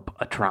BetterHelp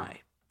a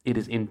try. It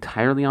is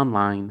entirely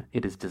online.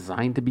 It is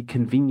designed to be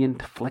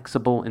convenient,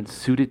 flexible, and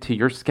suited to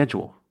your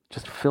schedule.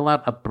 Just fill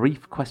out a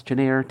brief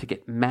questionnaire to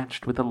get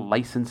matched with a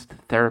licensed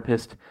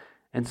therapist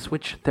and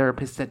switch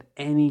therapists at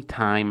any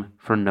time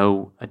for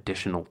no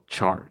additional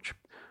charge.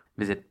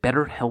 Visit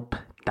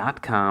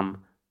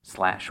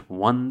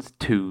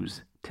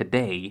betterhelp.com/ones2s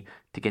today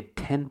to get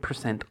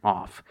 10%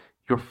 off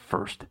your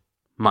first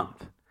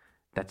month.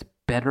 That's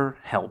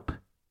BetterHelp,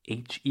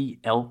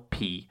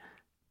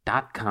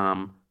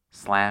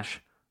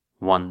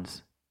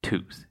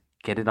 HELP.com/ones2s.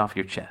 Get it off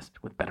your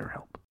chest with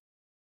BetterHelp.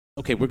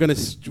 Okay, we're gonna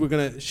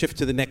shift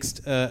to the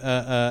next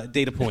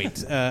data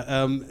point.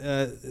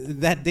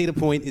 That data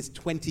point is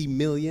 20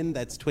 million.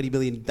 That's $20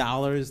 million.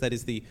 That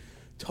is the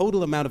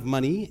total amount of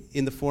money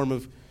in the form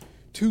of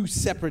two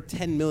separate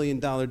 $10 million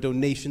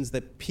donations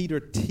that Peter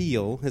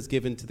Thiel has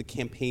given to the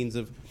campaigns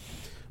of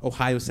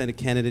Ohio Senate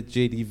candidate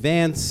J.D.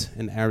 Vance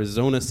and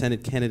Arizona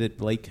Senate candidate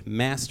Blake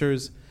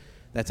Masters.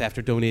 That's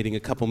after donating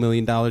a couple $1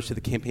 million to the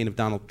campaign of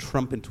Donald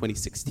Trump in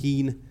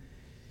 2016.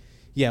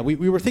 Yeah, we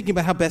were thinking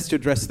about how best to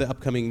address the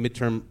upcoming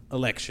midterm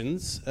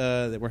elections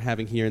that we're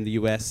having here in the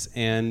U.S.,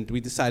 and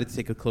we decided to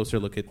take a closer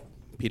look at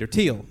Peter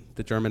Thiel,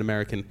 the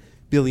German-American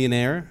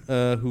billionaire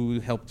who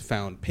helped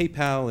found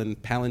PayPal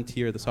and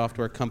Palantir, the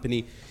software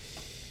company.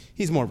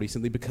 He's more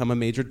recently become a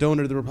major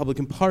donor to the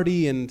Republican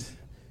Party, and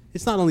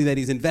it's not only that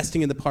he's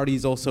investing in the party,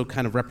 he's also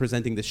kind of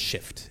representing the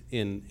shift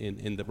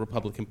in the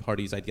Republican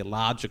Party's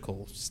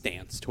ideological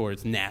stance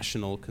towards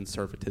national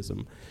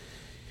conservatism.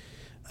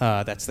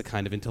 That's the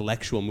kind of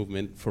intellectual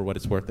movement, for what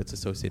it's worth, that's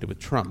associated with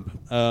Trump.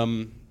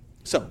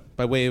 So,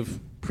 by way of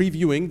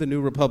previewing the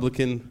new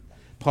Republican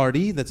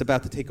Party that's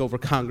about to take over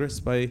Congress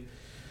by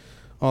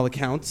all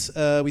accounts,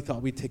 we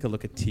thought we'd take a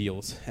look at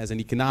Thiel's as an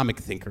economic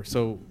thinker.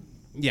 So,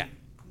 yeah,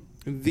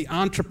 the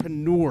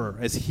entrepreneur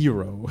as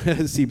hero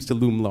seems to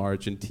loom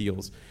large in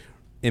Thiel's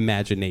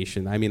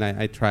imagination. I mean,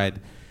 I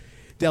tried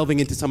delving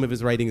into some of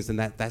his writings, and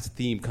that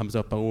theme comes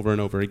up over and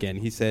over again.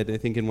 He said, I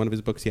think in one of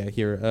his books,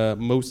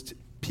 most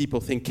people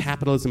think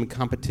capitalism and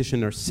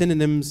competition are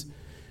synonyms.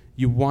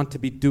 You want to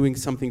be doing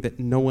something that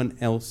no one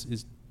else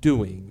is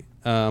doing.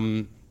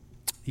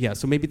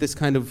 So maybe this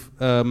kind of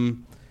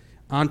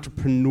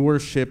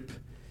entrepreneurship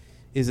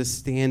is a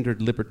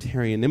standard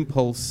libertarian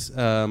impulse,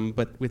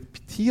 but with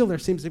Thiel there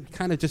seems to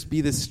kind of just be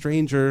this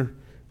stranger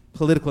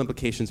political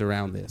implications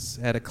around this.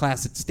 At a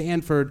class at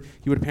Stanford,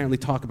 he would apparently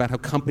talk about how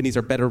companies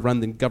are better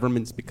run than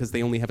governments because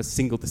they only have a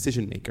single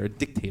decision maker, a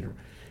dictator,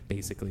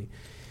 basically.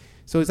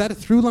 So is that a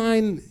through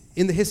line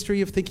in the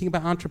history of thinking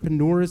about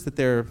entrepreneurs, that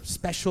they're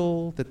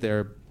special, that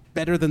they're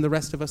better than the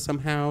rest of us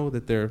somehow,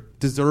 that they're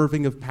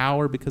deserving of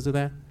power because of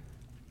that?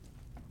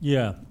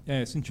 Yeah,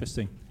 it's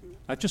interesting.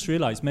 I've just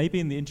realized, maybe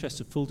in the interest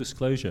of full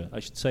disclosure, I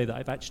should say that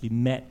I've actually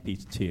met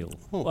Peter Thiel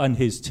and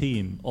his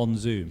team on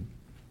Zoom.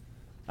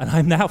 And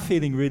I'm now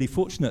feeling really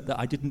fortunate that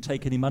I didn't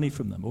take any money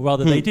from them, or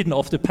rather they didn't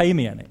offer to pay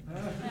me any.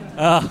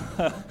 I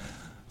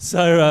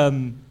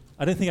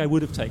don't think I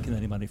would have taken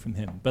any money from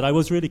him, but I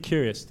was really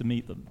curious to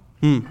meet them.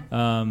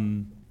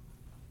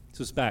 This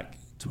was back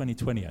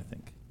 2020, I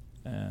think.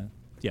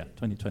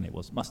 2020 it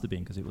was. Must have been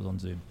because it was on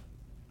Zoom.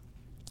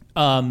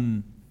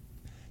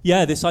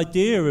 This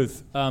idea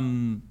of...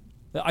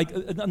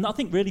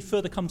 nothing really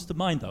further comes to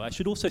mind, though. I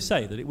should also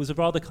say that it was a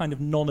rather kind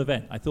of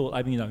non-event. I thought,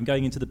 I'm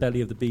going into the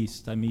belly of the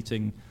beast. I'm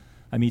meeting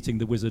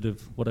the wizard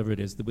of whatever it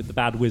is, the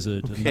bad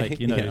wizard, okay,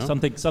 and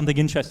something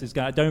interesting is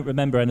going. I don't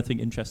remember anything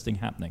interesting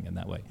happening in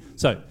that way.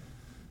 So,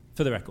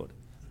 for the record,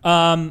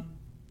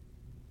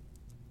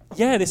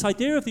 this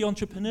idea of the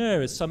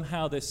entrepreneur as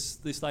somehow this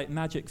like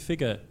magic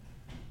figure.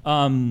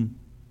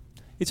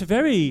 it's a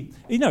very,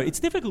 it's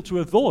difficult to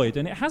avoid,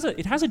 and it has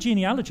a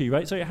genealogy,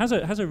 right? So it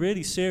has a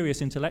really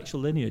serious intellectual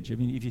lineage. I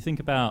mean, if you think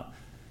about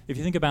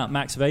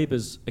Max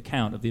Weber's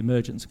account of the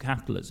emergence of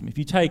capitalism, if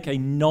you take a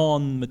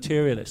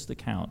non-materialist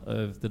account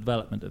of the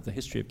development of the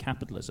history of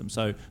capitalism,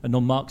 so a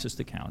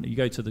non-Marxist account, you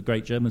go to the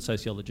great German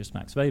sociologist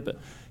Max Weber,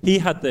 he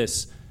had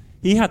this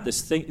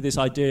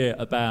idea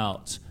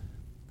about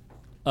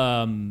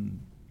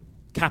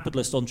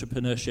capitalist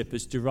entrepreneurship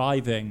as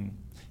deriving.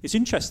 It's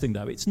interesting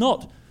though. It's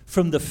not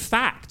from the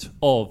fact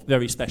of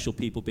very special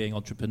people being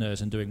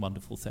entrepreneurs and doing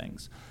wonderful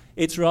things.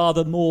 It's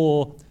rather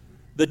more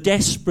the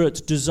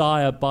desperate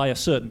desire by a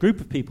certain group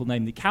of people,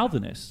 namely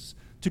Calvinists,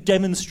 to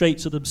demonstrate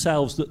to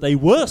themselves that they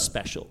were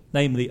special,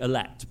 namely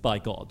elect by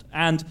God.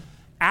 And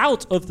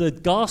out of the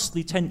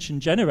ghastly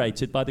tension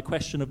generated by the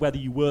question of whether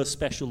you were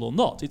special or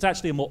not, it's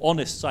actually a more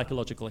honest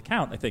psychological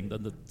account, I think,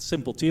 than the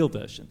simple Thiel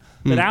version.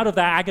 But out of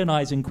that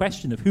agonizing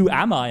question of who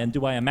am I and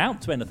do I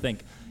amount to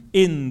anything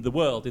in the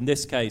world, in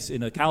this case,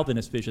 in a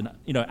Calvinist vision,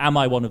 am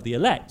I one of the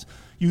elect?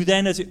 You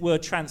then, as it were,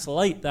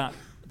 translate that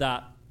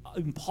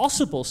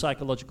impossible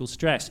psychological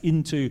stress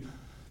into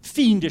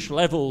fiendish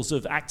levels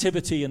of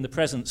activity in the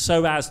present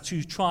so as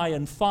to try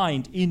and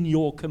find in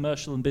your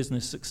commercial and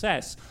business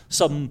success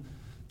some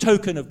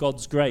token of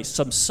God's grace,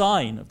 some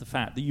sign of the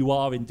fact that you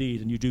are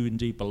indeed and you do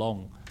indeed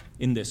belong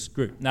in this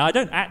group. Now, I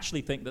don't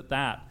actually think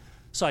that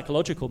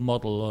psychological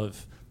model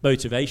of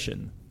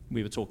motivation,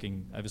 I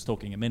was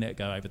talking a minute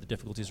ago over the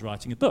difficulties of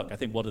writing a book. I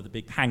think one of the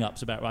big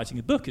hang-ups about writing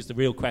a book is the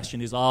real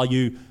question is, are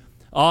you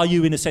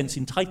in a sense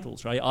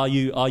entitled, right? Are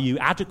you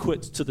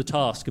adequate to the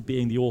task of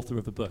being the author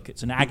of a book?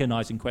 It's an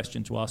agonizing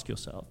question to ask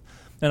yourself.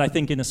 And I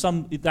think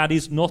that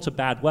is not a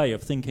bad way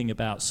of thinking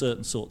about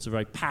certain sorts of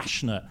very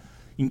passionate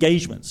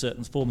engagement,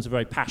 certain forms of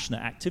very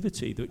passionate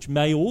activity, which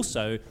may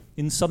also,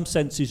 in some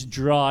senses,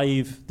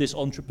 drive this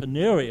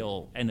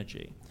entrepreneurial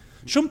energy.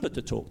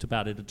 Schumpeter talked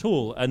about it at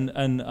all, and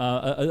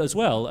as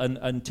well,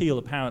 and Thiel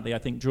apparently, I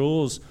think,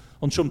 draws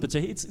on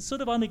Schumpeter. It's sort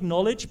of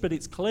unacknowledged, but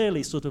it's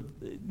clearly sort of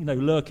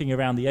lurking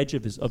around the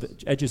edges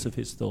of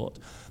his thought.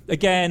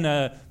 Again,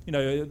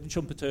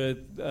 Schumpeter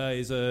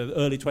is an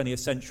early 20th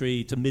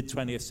century to mid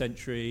 20th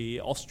century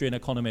Austrian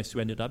economist who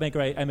ended up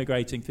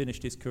emigrating,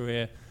 finished his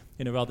career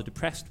in a rather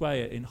depressed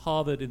way in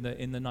Harvard in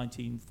the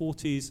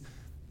 1940s.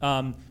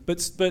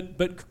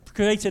 But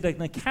created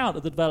an account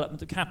of the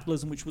development of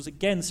capitalism which was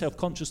again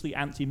self-consciously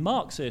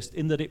anti-Marxist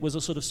in that it was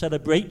a sort of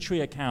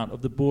celebratory account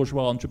of the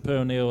bourgeois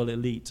entrepreneurial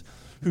elite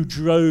who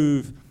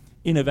drove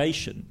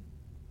innovation.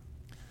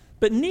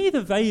 But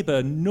neither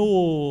Weber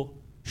nor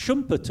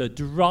Schumpeter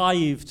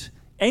derived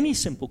any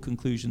simple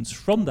conclusions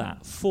from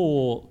that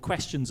for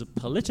questions of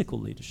political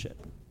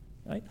leadership,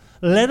 right?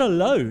 Let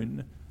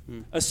alone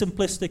a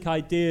simplistic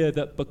idea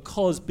that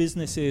because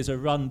businesses are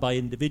run by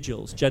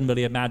individuals,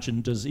 generally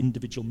imagined as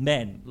individual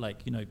men,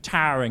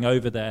 towering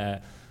over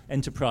their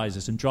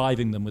enterprises and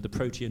driving them with the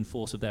protean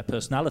force of their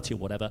personality or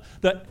whatever,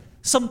 that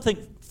something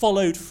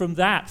followed from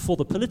that for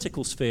the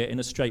political sphere in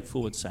a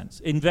straightforward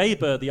sense. In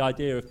Weber, the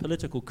idea of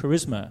political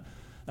charisma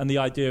and the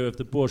idea of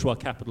the bourgeois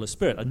capitalist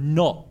spirit are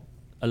not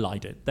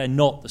elided. They're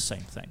not the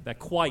same thing. They're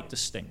quite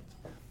distinct.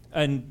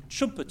 And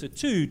Schumpeter,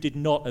 too, did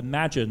not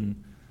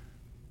imagine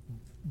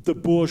the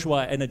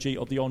bourgeois energy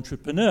of the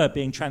entrepreneur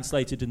being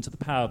translated into the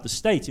power of the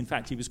state. In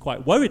fact, he was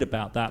quite worried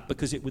about that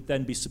because it would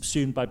then be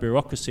subsumed by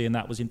bureaucracy, and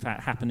that was in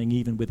fact happening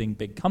even within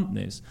big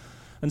companies.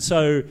 And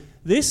so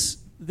this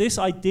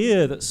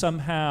idea that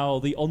somehow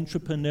the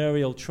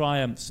entrepreneurial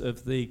triumphs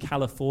of the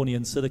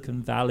Californian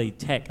Silicon Valley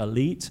tech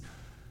elite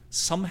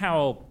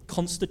somehow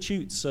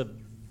constitutes a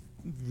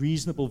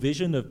reasonable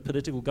vision of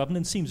political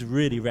governance seems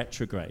really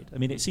retrograde. I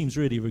mean, it seems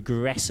really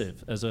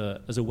regressive as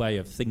a way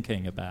of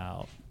thinking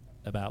about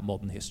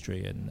modern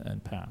history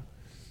and power.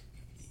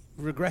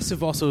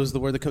 Regressive also is the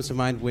word that comes to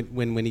mind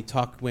when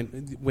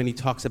he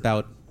talks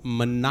about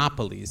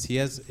monopolies. He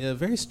has a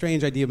very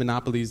strange idea of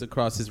monopolies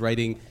across his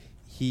writing.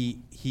 He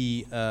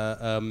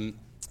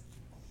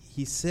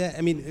said,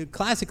 I mean,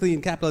 classically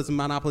in capitalism,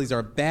 monopolies are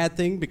a bad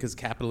thing because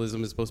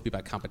capitalism is supposed to be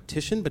about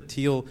competition. But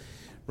Thiel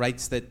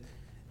writes that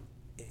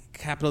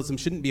capitalism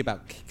shouldn't be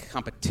about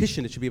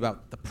competition; it should be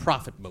about the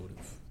profit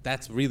motive.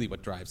 That's really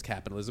what drives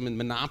capitalism, and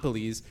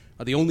monopolies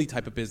are the only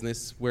type of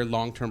business where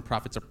long-term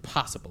profits are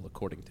possible,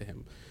 according to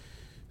him.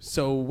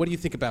 So what do you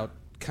think about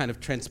kind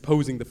of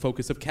transposing the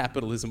focus of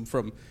capitalism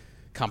from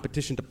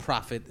competition to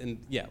profit, and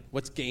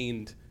what's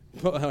gained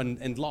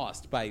and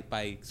lost by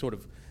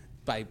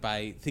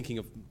thinking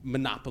of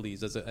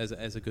monopolies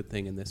as a good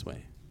thing in this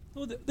way?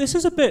 Well, this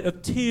is a bit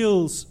of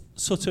Thiel's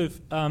sort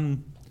of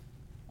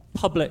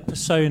public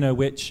persona,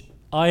 which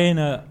I, in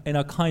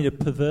a kind of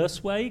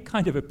perverse way,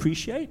 kind of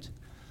appreciate.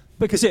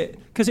 Because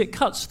it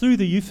cuts through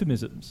the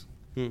euphemisms,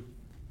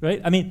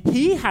 right? I mean,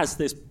 he has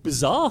this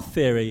bizarre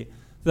theory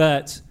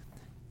that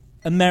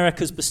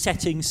America's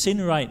besetting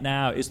sin right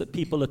now is that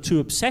people are too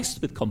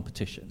obsessed with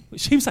competition,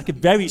 which seems like a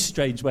very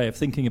strange way of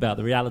thinking about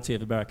the reality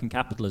of American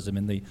capitalism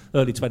in the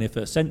early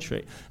 21st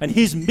century. And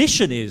his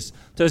mission is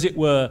to, as it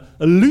were,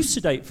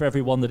 elucidate for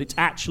everyone that it's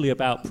actually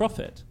about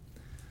profit.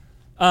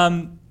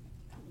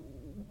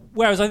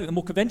 whereas I think the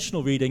more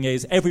conventional reading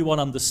is everyone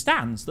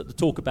understands that the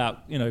talk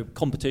about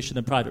competition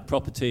and private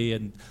property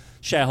and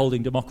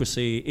shareholding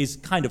democracy is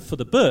kind of for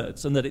the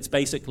birds, and that it's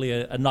basically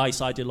a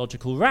nice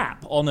ideological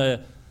wrap on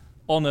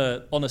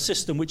a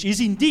system which is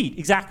indeed,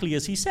 exactly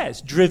as he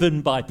says,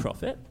 driven by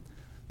profit,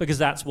 because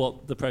that's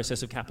what the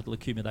process of capital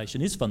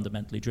accumulation is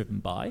fundamentally driven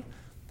by.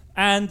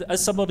 And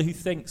as somebody who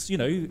thinks,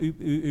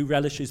 who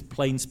relishes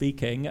plain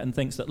speaking and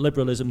thinks that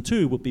liberalism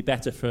too would be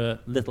better for a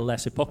little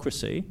less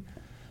hypocrisy,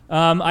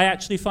 I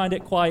actually find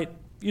it quite,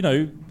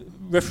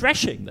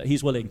 refreshing that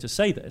he's willing to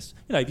say this.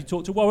 If you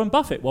talk to Warren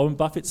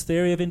Buffett's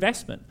theory of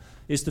investment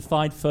is to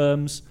find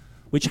firms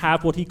which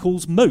have what he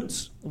calls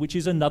moats, which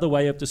is another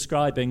way of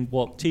describing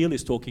what Thiel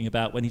is talking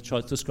about when he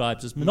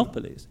describes as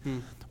monopolies.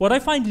 What I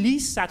find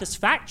least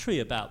satisfactory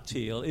about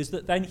Thiel is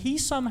that then he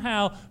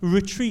somehow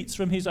retreats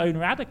from his own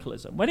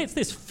radicalism. When it's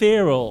this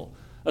feral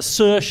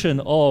assertion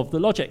of the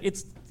logic,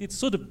 it's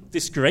sort of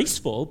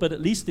disgraceful, but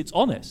at least it's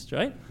honest,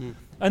 right?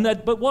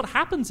 But what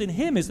happens in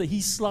him is that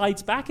he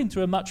slides back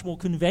into a much more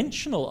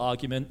conventional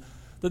argument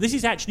that this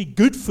is actually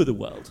good for the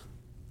world.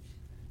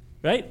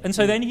 Right? And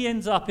so then he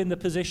ends up in the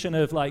position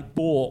of like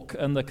Bork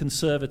and the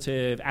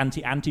conservative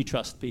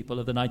antitrust people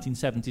of the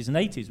 1970s and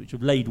 80s, which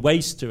have laid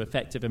waste to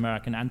effective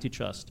American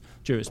antitrust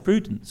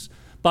jurisprudence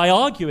by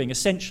arguing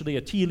essentially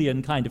a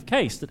Thielian kind of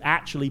case that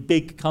actually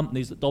big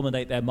companies that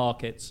dominate their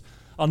markets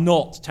are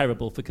not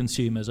terrible for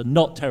consumers and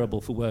not terrible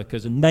for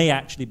workers and may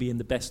actually be in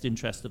the best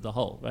interest of the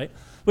whole, right?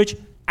 Which,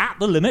 at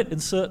the limit, in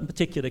certain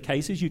particular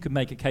cases, you can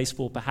make a case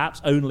for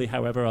perhaps only,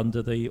 however,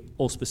 under the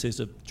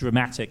auspices of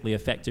dramatically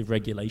effective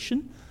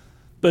regulation,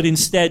 but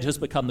instead has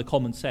become the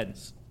common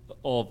sense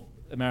of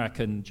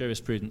American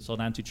jurisprudence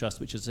on antitrust,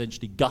 which has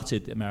essentially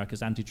gutted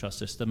America's antitrust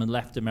system and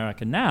left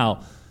America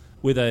now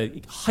with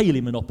a highly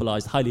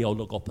monopolized, highly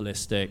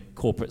oligopolistic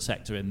corporate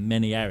sector in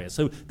many areas.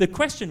 So the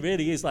question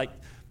really is like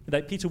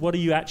Peter, what are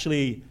you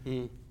actually...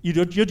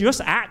 You're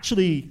just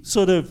actually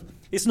sort of...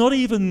 It's not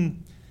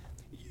even...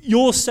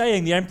 You're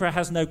saying the emperor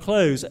has no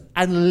clothes,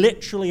 and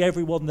literally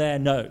everyone there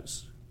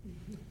knows.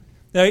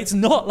 No, it's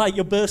not like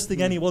you're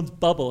bursting anyone's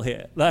bubble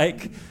here.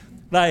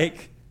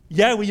 Like,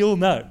 yeah, we all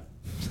know.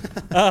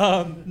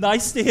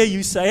 Nice to hear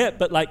you say it,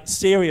 but like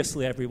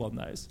seriously, everyone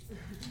knows.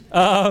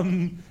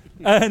 And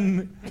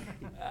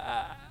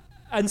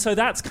so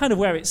that's kind of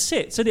where it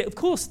sits. And it, of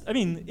course, I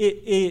mean,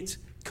 it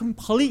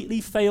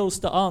completely fails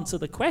to answer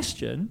the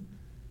question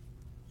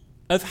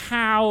of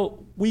how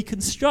we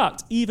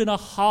construct even a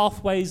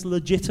halfway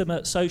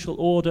legitimate social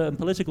order and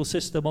political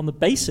system on the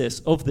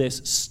basis of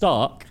this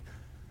stark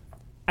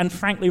and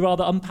frankly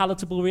rather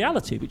unpalatable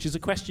reality, which is a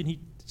question he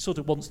sort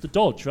of wants to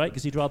dodge, right?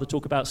 Because he'd rather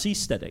talk about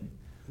seasteading.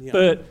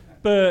 Yeah.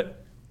 But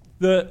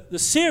the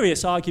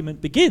serious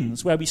argument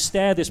begins where we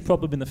stare this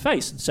problem in the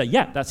face and say,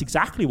 yeah, that's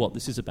exactly what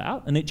this is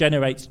about, and it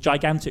generates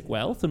gigantic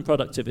wealth and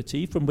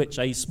productivity from which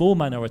a small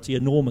minority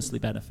enormously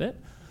benefit,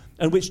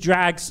 and which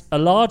drags a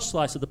large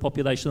slice of the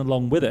population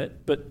along with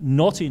it, but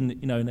not in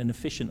an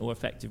efficient or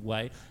effective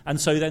way. And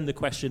so then the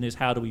question is,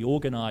 how do we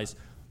organize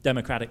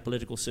democratic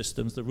political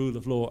systems, the rule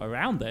of law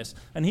around this?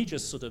 And he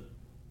just sort of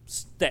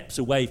steps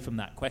away from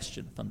that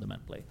question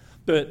fundamentally.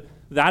 But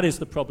that is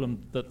the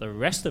problem that the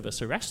rest of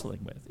us are wrestling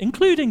with,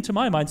 including, to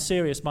my mind,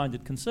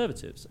 serious-minded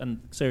conservatives.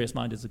 And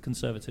serious-minded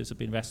conservatives have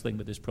been wrestling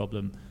with this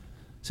problem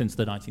since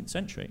the 19th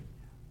century.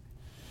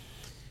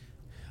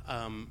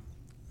 I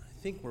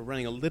think we're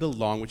running a little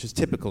long, which is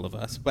typical of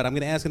us. But I'm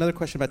going to ask another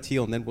question about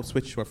Thiel, and then we'll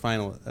switch to our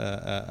final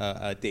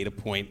data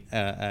point,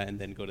 and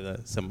then go to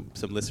some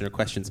listener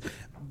questions.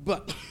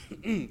 But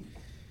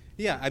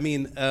yeah, I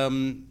mean,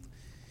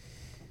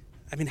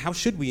 how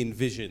should we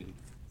envision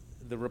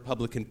the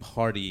Republican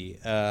Party?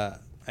 I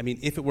mean,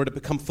 if it were to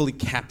become fully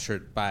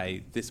captured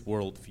by this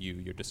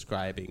worldview you're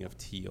describing of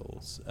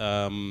Thiel's,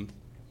 I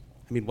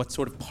mean, what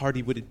sort of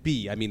party would it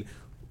be? I mean,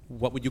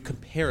 what would you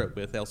compare it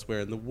with elsewhere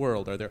in the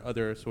world? Are there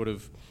other sort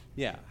of,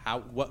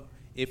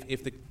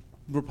 if the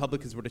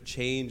Republicans were to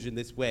change in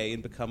this way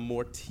and become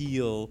more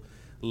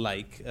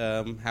Thiel-like,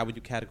 how would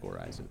you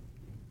categorize it?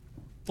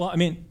 Well, I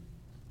mean,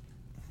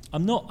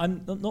 I'm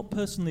not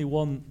personally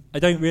one. I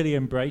don't really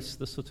embrace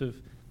the sort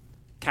of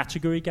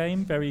category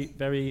game very,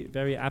 very,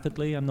 very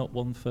avidly. I'm not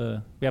one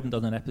for. We haven't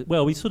done an episode.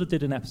 Well, we sort of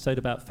did an episode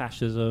about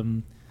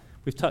fascism.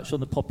 We've touched on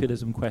the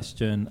populism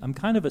question. I'm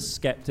kind of a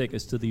skeptic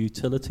as to the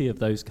utility of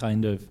those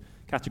kind of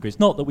categories.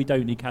 Not that we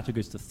don't need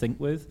categories to think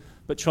with,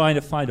 but trying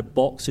to find a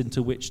box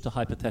into which to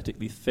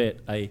hypothetically fit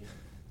a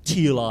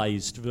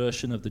Thielized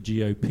version of the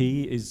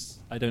GOP is,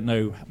 I don't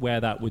know where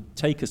that would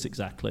take us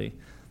exactly.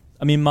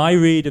 I mean, my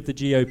read of the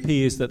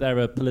GOP is that they're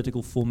a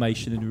political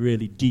formation in a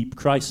really deep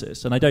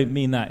crisis. And I don't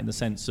mean that in the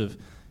sense of,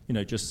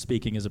 just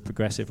speaking as a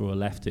progressive or a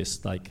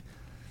leftist,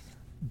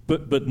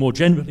 but more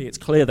generally, it's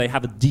clear they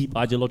have a deep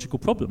ideological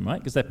problem, right?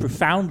 Because they're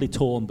profoundly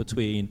torn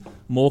between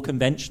more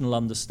conventional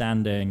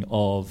understanding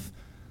of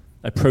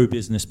a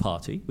pro-business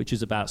party, which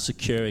is about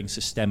securing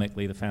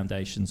systemically the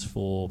foundations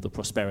for the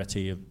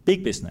prosperity of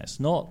big business,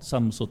 not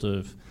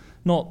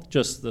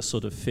just the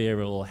sort of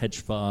feral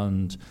hedge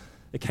fund,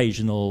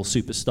 occasional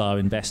superstar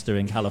investor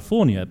in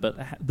California, but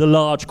the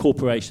large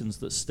corporations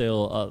that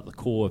still are at the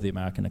core of the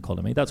American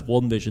economy. That's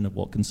one vision of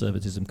what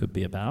conservatism could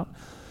be about.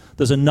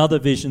 There's another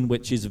vision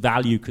which is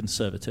value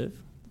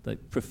conservative,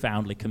 that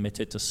profoundly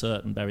committed to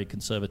certain very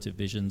conservative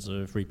visions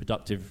of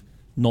reproductive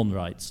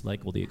non-rights,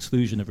 or the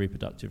exclusion of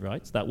reproductive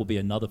rights. That will be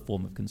another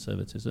form of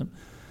conservatism.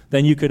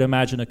 Then you could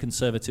imagine a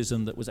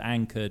conservatism that was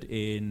anchored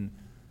in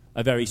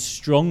a very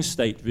strong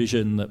state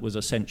vision that was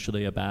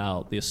essentially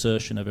about the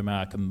assertion of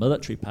American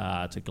military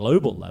power at a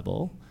global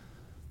level.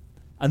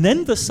 And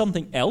then there's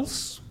something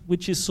else,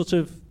 which is sort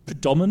of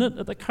predominant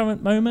at the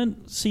current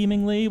moment,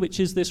 seemingly, which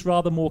is this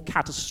rather more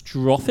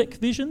catastrophic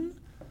vision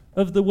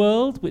of the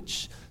world,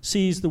 which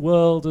sees the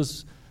world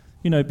as,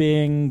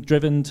 being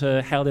driven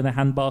to hell in a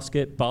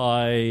handbasket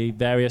by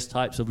various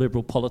types of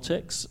liberal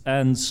politics.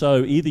 And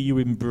so either you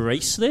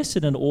embrace this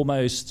in an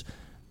almost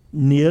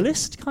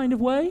nihilist kind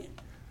of way,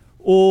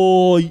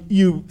 or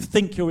you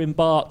think you're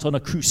embarked on a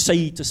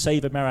crusade to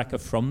save America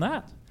from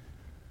that.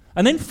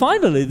 And then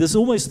finally, there's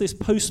almost this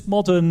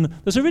postmodern,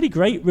 there's a really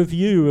great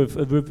review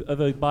of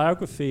a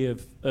biography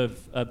of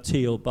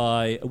Thiel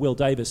by Will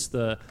Davis,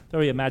 the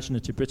very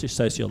imaginative British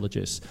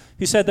sociologist,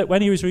 who said that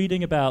when he was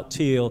reading about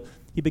Thiel,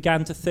 he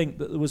began to think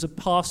that there was a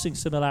passing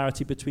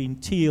similarity between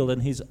Thiel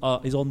and his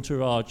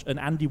entourage and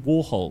Andy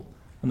Warhol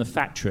and the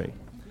Factory.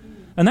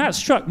 And that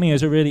struck me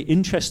as a really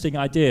interesting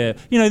idea.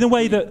 The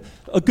way that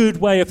a good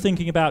way of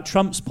thinking about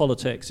Trump's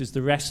politics is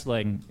the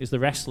wrestling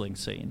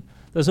scene.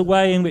 There's a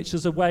way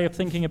of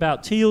thinking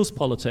about Thiel's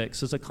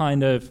politics as a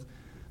kind of,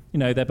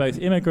 they're both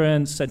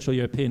immigrants, Central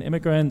European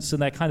immigrants,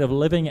 and they're kind of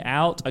living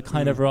out a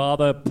kind of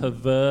rather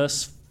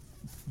perverse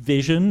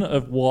vision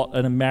of what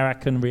an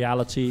American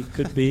reality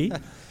could be.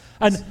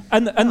 And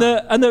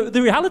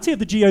the reality of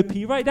the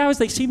GOP right now is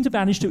they seem to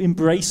manage to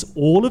embrace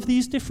all of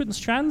these different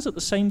strands at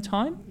the same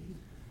time.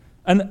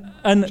 And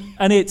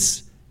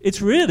it's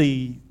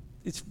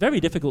very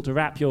difficult to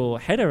wrap your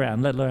head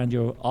around, let alone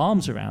your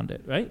arms around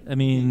it, right? I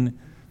mean,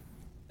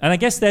 and I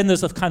guess then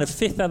there's a kind of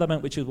fifth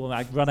element, which is,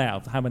 I've run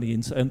out of how many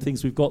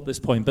things we've got at this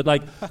point, but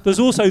there's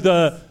also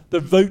the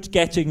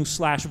vote-getting /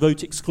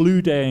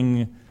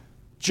 vote-excluding,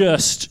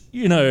 just,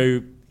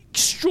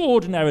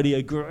 extraordinarily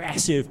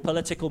aggressive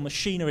political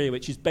machinery,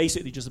 which is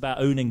basically just about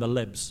owning the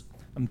libs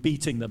and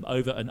beating them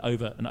over and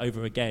over and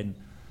over again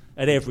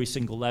at every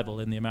single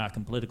level in the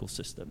American political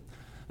system.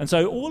 And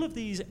so all of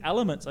these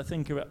elements, I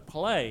think, are at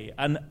play.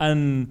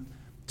 And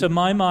to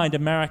my mind,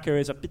 America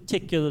is a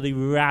particularly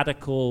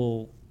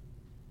radical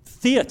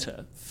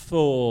theater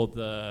for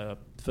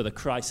the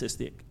crisis,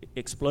 the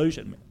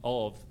explosion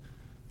of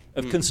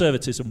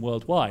conservatism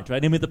worldwide,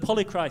 right? I mean, the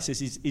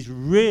polycrisis is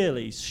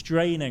really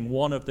straining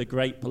one of the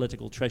great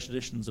political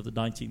traditions of the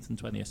 19th and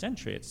 20th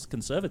century. It's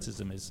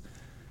conservatism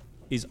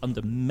is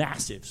under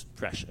massive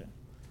pressure.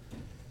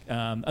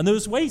 And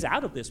there's ways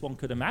out of this, one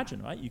could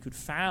imagine, right? You could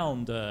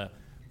found a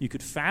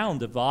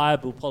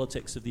viable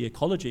politics of the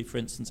ecology, for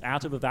instance,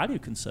 out of a value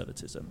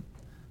conservatism.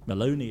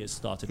 Maloney has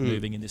started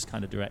moving in this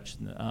kind of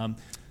direction.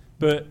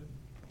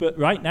 But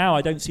right now,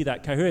 I don't see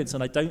that coherence,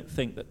 and I don't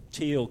think that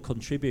Thiel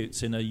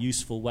contributes in a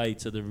useful way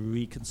to the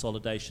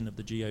reconsolidation of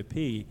the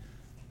GOP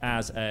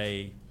as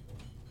a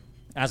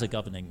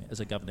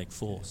governing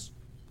force.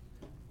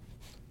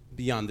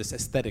 Beyond this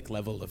aesthetic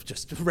level of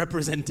just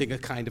representing a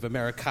kind of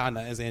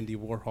Americana as Andy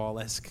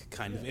Warhol-esque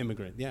kind of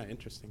immigrant. Yeah,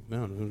 interesting.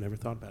 No, never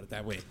thought about it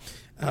that way.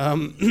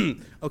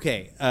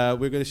 Okay,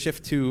 we're going to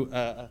shift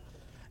to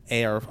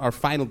our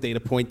final data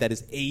point, that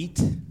is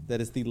 8. That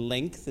is the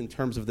length in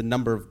terms of the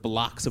number of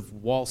blocks of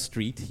Wall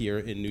Street here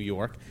in New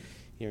York,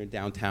 here in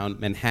downtown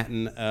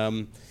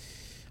Manhattan.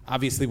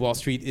 Obviously, Wall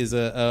Street is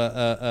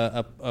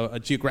a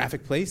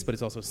geographic place, but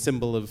it's also a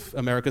symbol of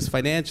America's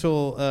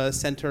financial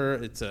center.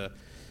 It's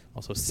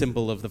also a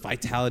symbol of the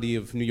vitality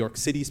of New York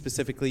City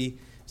specifically.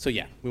 So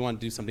yeah, we want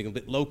to do something a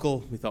bit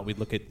local. We thought we'd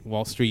look at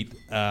Wall Street.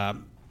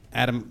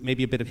 Adam,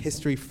 maybe a bit of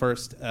history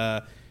first.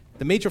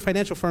 The major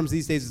financial firms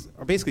these days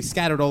are basically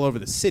scattered all over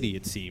the city,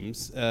 it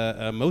seems,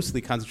 mostly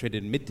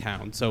concentrated in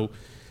Midtown. So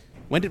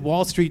when did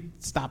Wall Street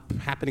stop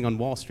happening on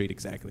Wall Street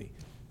exactly?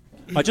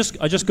 I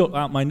just got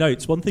out my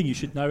notes. One thing you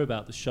should know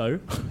about the show,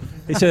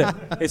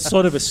 it's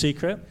sort of a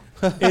secret,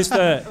 is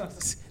that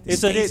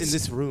it's in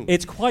this room.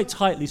 It's quite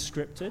tightly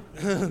scripted,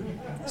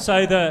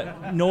 so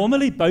that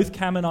normally both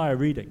Cam and I are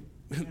reading,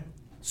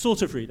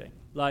 sort of reading,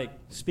 like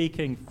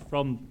speaking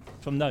from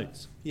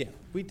notes. Yeah,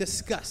 we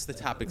discuss the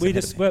topics.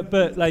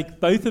 But like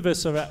both of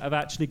us have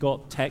actually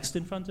got text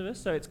in front of us,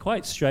 so it's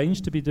quite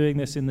strange to be doing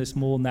this in this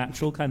more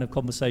natural kind of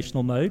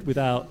conversational mode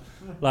without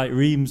like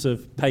reams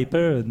of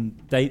paper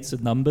and dates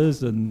and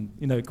numbers and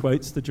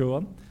quotes to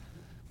draw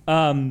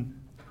on.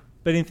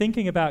 But in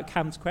thinking about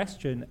Cam's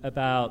question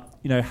about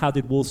how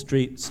did Wall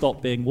Street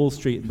stop being Wall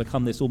Street and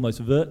become this almost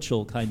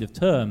virtual kind of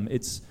term,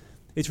 it's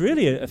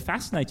really a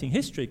fascinating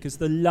history, because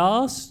the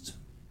last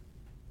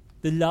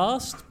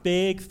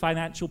big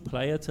financial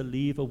player to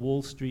leave a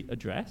Wall Street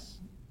address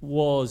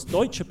was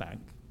Deutsche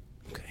Bank,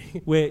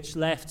 which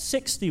left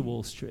 60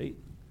 Wall Street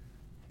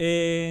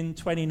in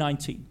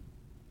 2019.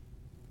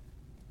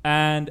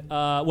 and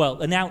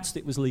announced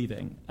it was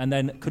leaving, and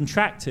then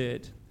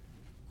contracted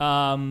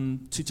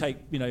to take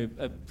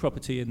a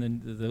property in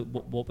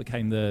what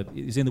became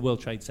is in the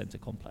World Trade Center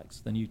complex,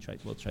 the new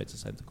World Trade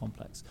Center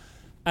complex,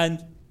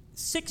 and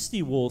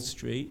 60 Wall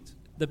Street,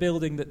 the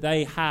building that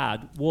they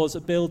had, was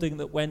a building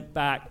that went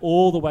back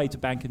all the way to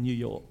Bank of New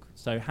York.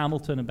 So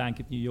Hamilton and Bank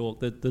of New York,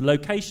 the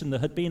location, there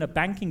had been a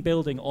banking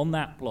building on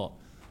that plot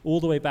all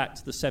the way back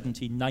to the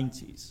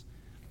 1790s.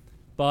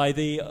 By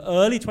the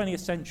early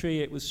 20th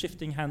century, it was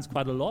shifting hands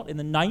quite a lot. In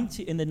the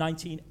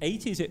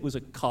 1980s, it was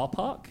a car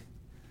park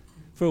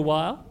for a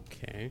while.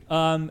 Okay.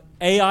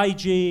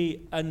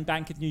 AIG and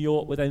Bank of New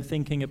York were then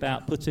thinking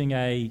about putting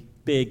a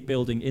big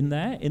building in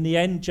there. In the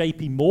end,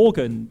 JP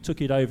Morgan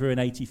took it over in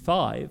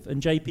 85,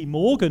 and JP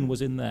Morgan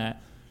was in there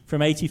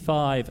from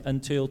 85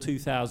 until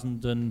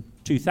 2000.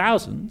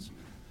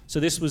 So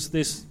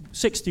this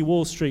 60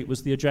 Wall Street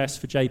was the address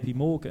for JP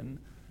Morgan.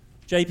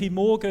 JP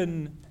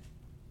Morgan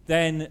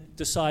then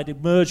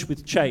decided, merged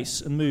with Chase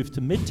and moved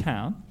to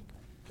Midtown,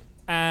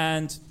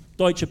 and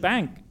Deutsche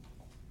Bank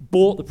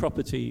bought the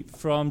property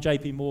from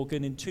JP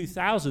Morgan in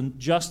 2000,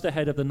 just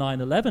ahead of the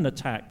 9/11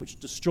 attack, which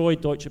destroyed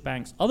Deutsche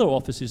Bank's other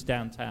offices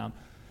downtown.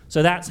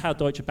 So that's how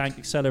Deutsche Bank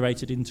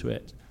accelerated into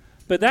it.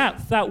 But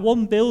that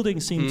one building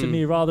seemed to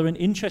me rather an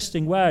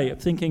interesting way of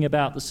thinking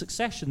about the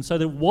succession. So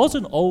there was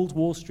an old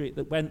Wall Street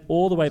that went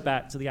all the way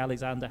back to the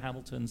Alexander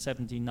Hamilton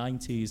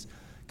 1790s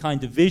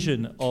kind of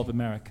vision of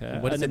America.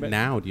 What is it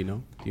now? Do you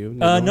know?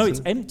 No,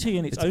 it's empty,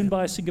 and it's owned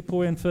by a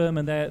Singaporean firm,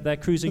 and they're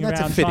cruising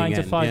around trying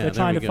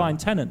to find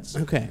tenants.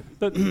 Okay,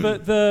 but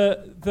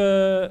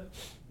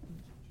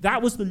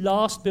that was the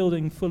last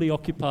building fully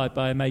occupied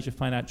by a major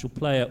financial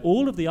player.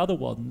 All of the other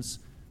ones,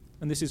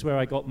 and this is where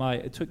I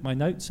took my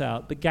notes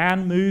out,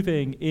 began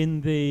moving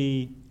in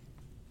the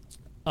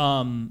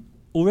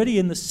already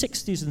in the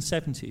 60s and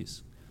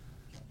 70s.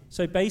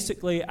 So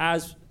basically,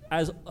 as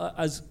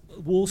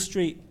Wall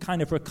Street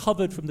kind of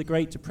recovered from the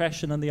Great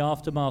Depression and the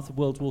aftermath of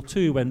World War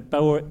II, when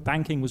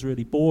banking was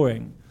really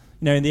boring.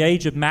 In the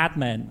age of Mad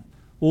Men,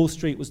 Wall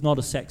Street was not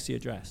a sexy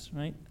address,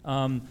 right?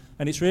 And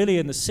it's really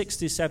in the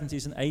 60s,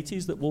 70s, and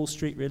 80s that Wall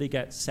Street really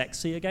gets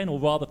sexy again, or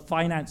rather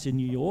finance in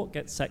New York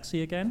gets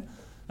sexy again.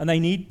 And they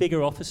need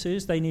bigger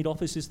offices. They need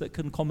offices that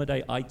can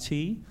accommodate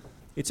IT.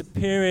 It's a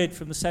period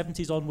from the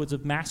 70s onwards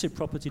of massive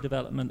property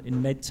development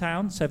in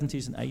Midtown,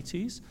 70s and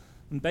 80s.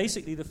 And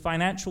basically, the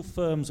financial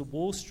firms of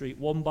Wall Street,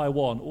 one by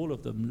one, all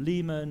of them,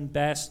 Lehman,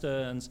 Bear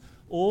Stearns,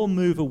 all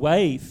move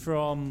away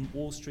from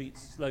Wall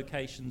Street's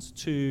locations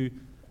to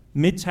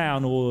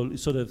Midtown, or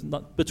sort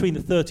of between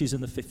the 30s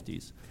and the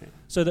 50s. Okay.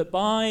 So that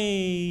by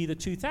the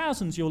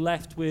 2000s, you're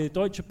left with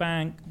Deutsche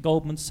Bank,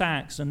 Goldman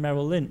Sachs, and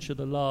Merrill Lynch are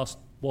the last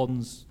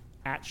ones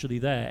actually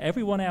there.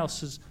 Everyone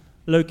else has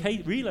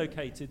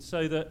relocated,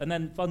 so that, and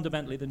then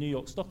fundamentally the New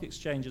York Stock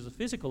Exchange as a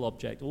physical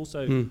object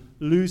also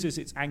loses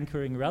its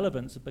anchoring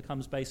relevance and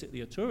becomes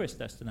basically a tourist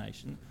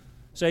destination.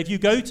 So if you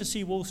go to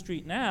see Wall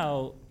Street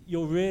now,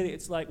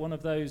 it's like one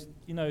of those,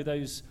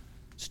 those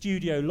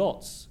studio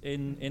lots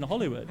in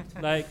Hollywood.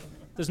 Like,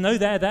 there's no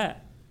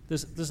there.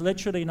 There's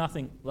literally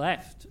nothing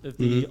left of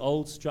the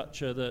old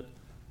structure that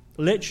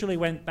literally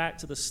went back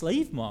to the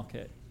slave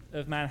market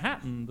of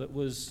Manhattan that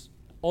was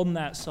on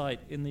that site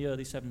in the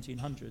early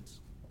 1700s.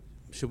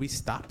 Should we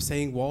stop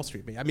saying Wall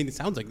Street? I mean, it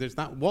sounds like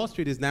Wall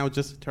Street is now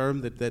just a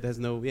term that has there's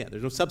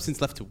no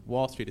substance left to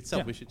Wall Street itself.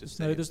 Yeah. We should just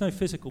say there's no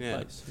physical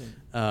place.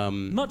 Yeah.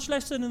 Much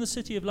less than in the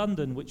City of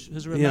London, which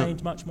has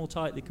remained much more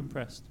tightly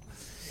compressed.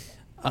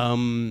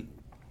 How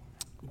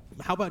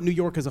about New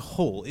York as a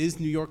whole? Is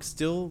New York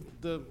still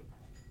the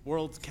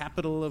world's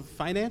capital of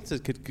finance?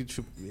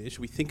 Should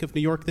we think of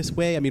New York this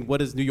way? I mean, what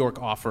does New York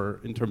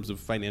offer in terms of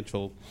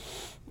financial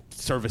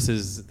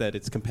services that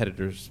its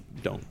competitors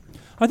don't?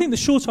 I think the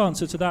short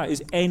answer to that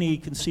is any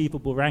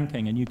conceivable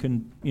ranking, and you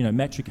can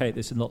metricate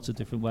this in lots of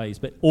different ways,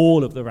 but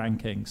all of the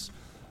rankings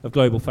of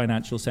global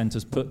financial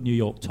centres put New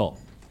York top.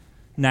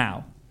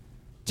 Now,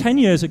 10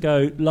 years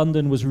ago,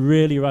 London was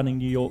really running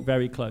New York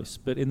very close,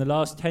 but in the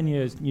last 10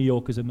 years, New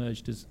York has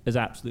emerged as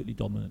absolutely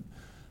dominant.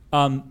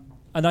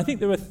 And I think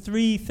there are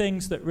three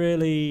things that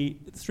really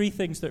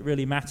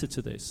matter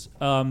to this.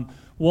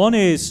 One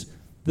is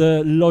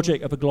the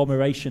logic of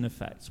agglomeration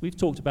effects. We've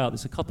talked about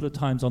this a couple of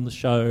times on the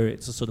show.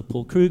 It's a sort of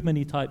Paul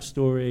Krugman-y type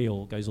story,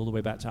 or goes all the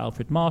way back to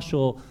Alfred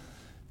Marshall.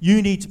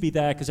 You need to be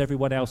there because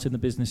everyone else in the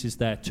business is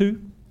there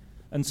too.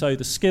 And so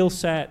the skill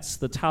sets,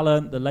 the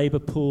talent, the labor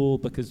pool,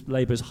 because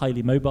labor is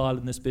highly mobile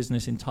in this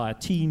business, entire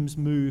teams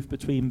move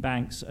between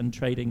banks and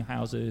trading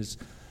houses.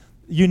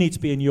 You need to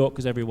be in New York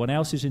because everyone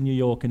else is in New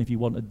York, and if you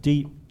want a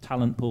deep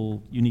talent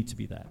pool, you need to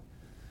be there.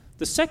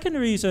 The second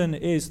reason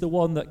is the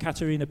one that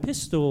Katharina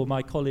Pistol,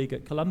 my colleague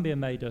at Columbia,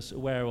 made us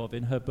aware of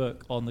in her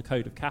book on the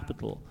Code of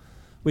Capital,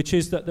 which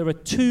is that there are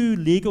two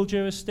legal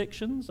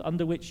jurisdictions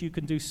under which you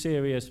can do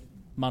serious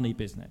money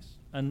business.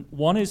 And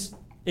one is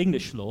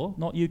English law,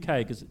 not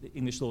UK, because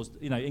English law is,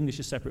 English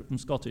is separate from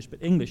Scottish,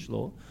 but English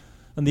law.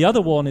 And the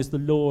other one is the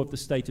law of the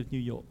state of New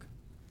York.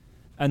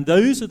 And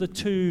those are the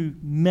two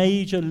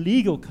major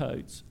legal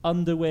codes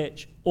under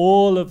which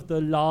all of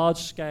the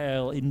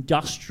large-scale,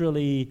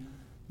 industrially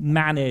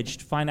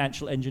managed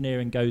financial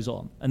engineering goes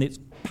on. And it's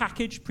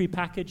packaged,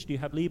 prepackaged. You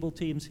have legal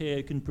teams here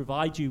who can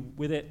provide you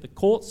with it. The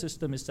court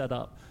system is set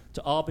up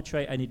to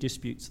arbitrate any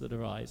disputes that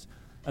arise.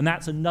 And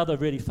that's another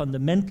really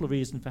fundamental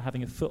reason for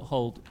having a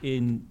foothold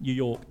in New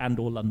York and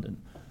or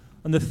London.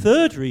 And the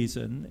third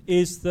reason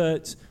is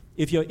that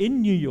if you're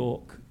in New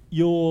York,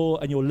 you're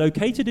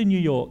located in New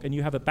York and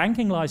you have a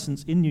banking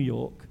license in New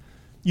York,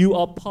 you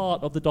are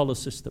part of the dollar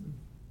system.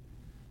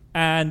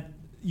 And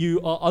you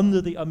are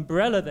under the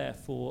umbrella,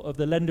 therefore, of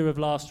the lender of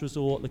last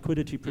resort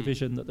liquidity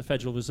provision that the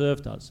Federal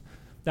Reserve does.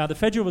 Now, the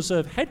Federal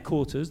Reserve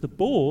headquarters, the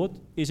board,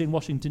 is in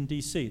Washington,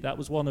 D.C. That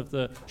was one of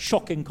the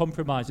shocking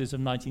compromises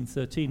of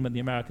 1913 when the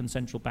American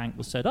Central Bank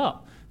was set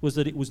up, was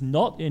that it was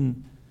not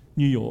in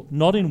New York,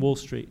 not in Wall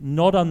Street,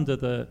 not under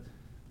the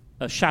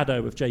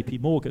shadow of J.P.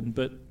 Morgan,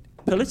 but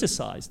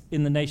politicized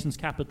in the nation's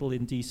capital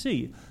in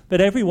D.C.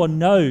 But everyone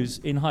knows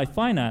in high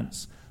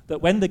finance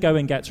that when the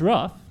going gets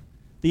rough,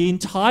 the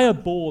entire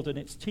board and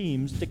its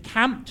teams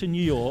decamp to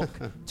New York,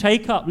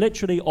 take up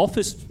literally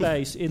office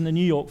space in the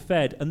New York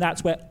Fed, and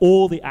that's where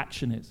all the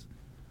action is.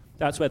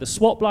 That's where the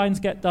swap lines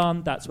get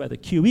done, that's where the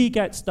QE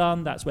gets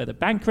done, that's where the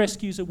bank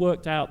rescues are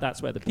worked out,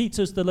 that's where the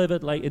pizza's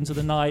delivered late into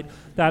the night,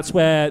 that's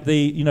where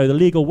the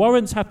legal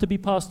warrants have to be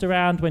passed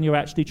around when you're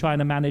actually trying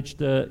to manage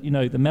the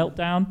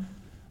meltdown.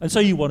 And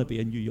so you want to be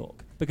in New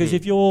York. Because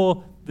if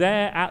you're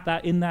there at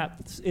that in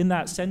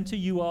that center,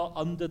 you are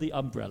under the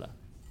umbrella.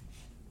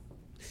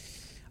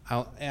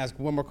 I'll ask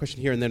one more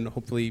question here, and then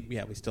hopefully we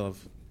still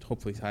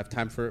have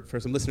time for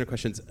some listener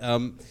questions.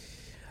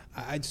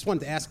 I just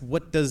wanted to ask,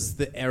 what does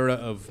the era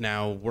of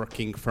now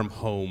working from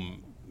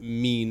home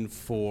mean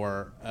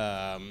for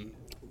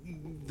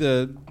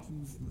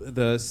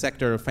the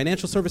sector of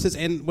financial services,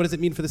 and what does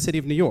it mean for the city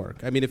of New York?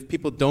 I mean, if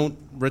people don't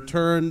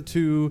return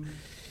to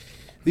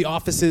the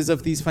offices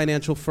of these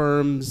financial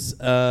firms,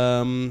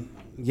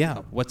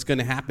 what's going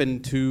to happen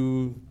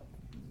to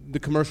the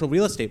commercial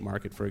real estate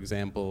market, for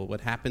example? What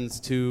happens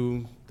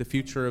to the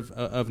future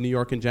of New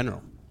York in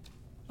general?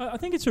 I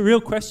think it's a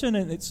real question,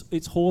 and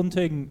it's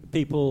haunting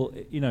people,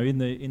 in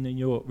the New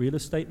York real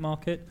estate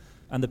market,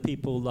 and the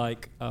people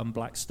like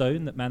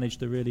Blackstone that manage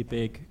the really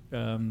big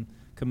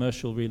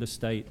commercial real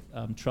estate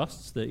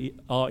trusts, the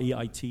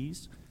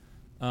REITs,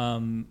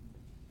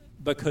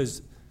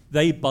 because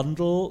they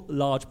bundle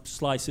large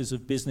slices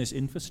of business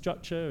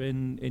infrastructure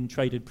in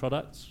traded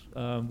products,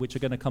 which are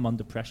going to come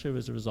under pressure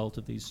as a result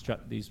of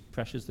these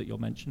pressures that you're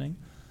mentioning.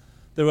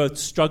 There are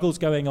struggles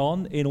going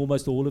on in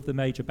almost all of the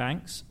major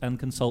banks and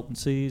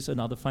consultancies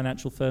and other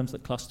financial firms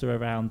that cluster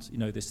around,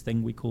 this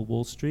thing we call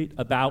Wall Street,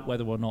 about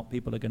whether or not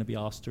people are going to be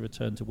asked to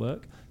return to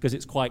work, because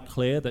it's quite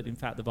clear that, in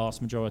fact, the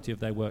vast majority of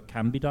their work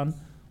can be done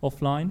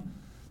offline.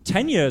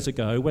 10 years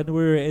ago, when we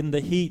were in the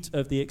heat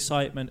of the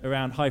excitement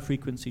around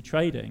high-frequency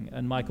trading,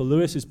 and Michael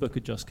Lewis's book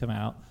had just come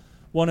out,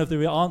 one of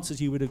the answers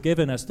you would have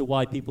given as to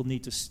why people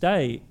need to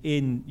stay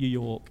in New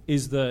York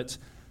is that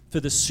for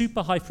the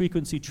super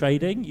high-frequency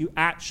trading, you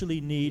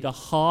actually need a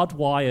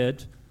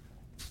hardwired,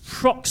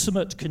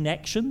 proximate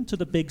connection to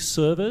the big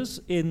servers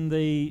in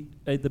the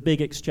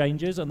big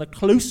exchanges, and the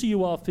closer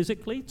you are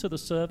physically to the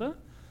server,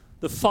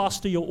 the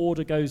faster your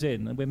order goes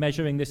in. And we're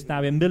measuring this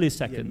now in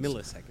milliseconds. Yeah,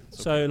 milliseconds.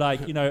 So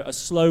a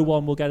slow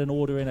one will get an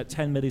order in at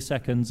 10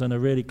 milliseconds, and a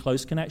really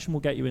close connection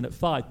will get you in at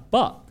 5.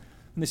 But,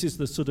 and this is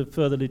the sort of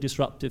furtherly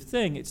disruptive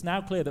thing, it's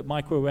now clear that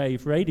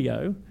microwave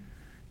radio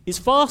is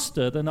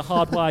faster than a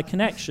hardwired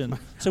connection.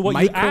 So what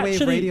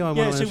microwave radio?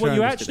 What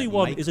you actually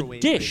want is a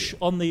dish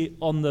on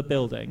the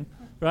building,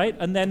 right?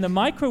 And then the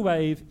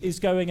microwave is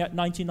going at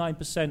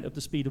 99% of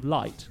the speed of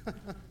light.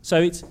 So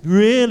it's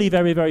really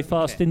very, very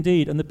fast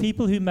indeed. And the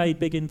people who made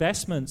big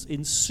investments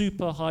in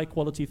super high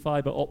quality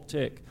fiber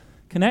optic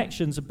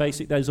connections are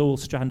those are all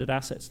stranded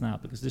assets now,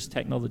 because this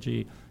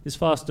technology is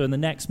faster. And the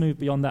next move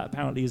beyond that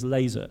apparently is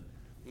laser.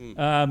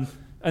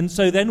 And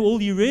so then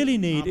all you really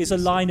need is a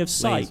line of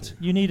sight. Laser.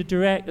 You need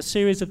a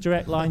series of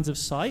direct lines of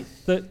sight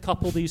that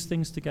couple these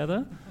things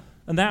together.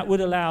 And that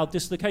would allow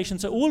dislocation.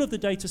 So all of the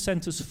data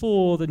centers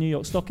for the New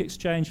York Stock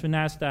Exchange, for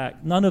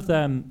NASDAQ, none of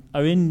them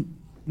are in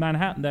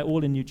Manhattan. They're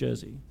all in New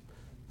Jersey.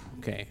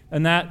 Okay.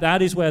 And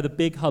that is where the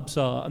big hubs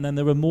are. And then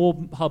there are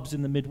more hubs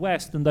in the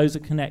Midwest, and those are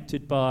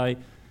connected by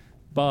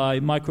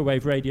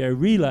microwave radio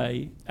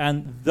relay.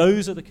 And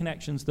those are the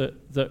connections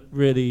that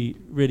really,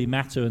 really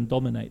matter and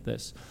dominate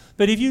this.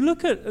 But if you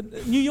look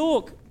at New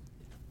York,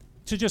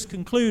 to just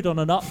conclude on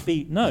an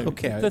upbeat note.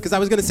 Okay, because I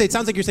was going to say, it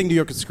sounds like you're saying New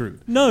York is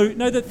screwed. No.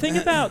 The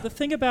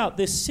thing about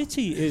this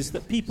city is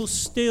that people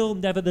still,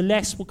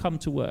 nevertheless, will come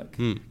to work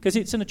because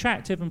it's an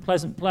attractive and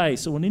pleasant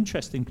place, or an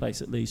interesting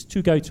place at least,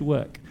 to go to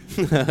work.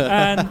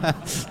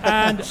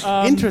 and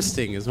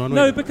interesting is one way.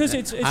 No, because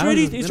it's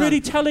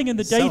really telling in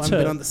the data. I've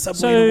been on the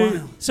subway in a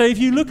while. So if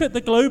you look at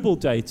the global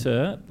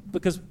data,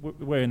 because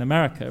we're in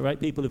America, right?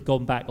 People have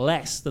gone back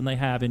less than they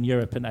have in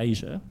Europe and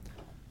Asia.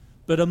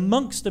 But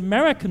amongst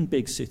American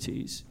big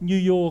cities, New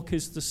York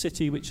is the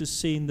city which has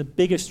seen the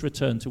biggest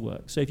return to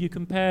work. So if you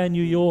compare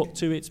New York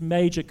to its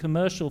major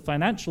commercial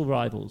financial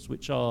rivals,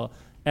 which are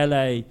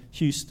LA,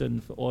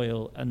 Houston for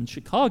oil, and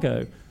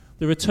Chicago,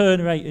 the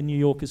return rate in New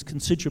York is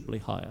considerably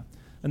higher.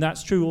 And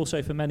that's true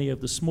also for many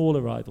of the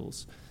smaller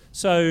rivals.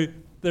 So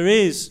there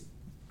is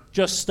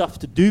just stuff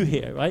to do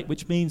here, right?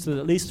 Which means that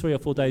at least 3 or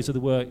 4 days of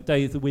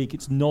the week,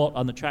 it's not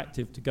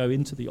unattractive to go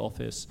into the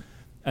office.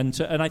 And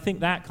I think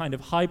that kind of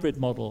hybrid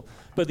model,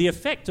 but the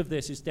effect of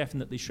this is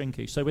definitely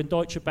shrinking. So when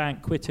Deutsche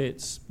Bank quit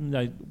its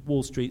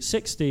Wall Street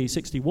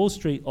 60 Wall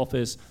Street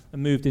office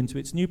and moved into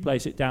its new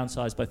place, it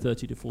downsized by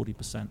 30 to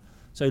 40%.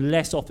 So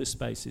less office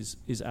space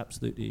is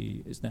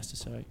absolutely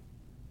necessary.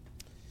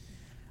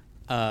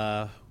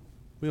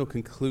 We'll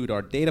conclude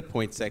our data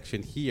point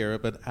section here,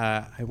 but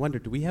I wonder,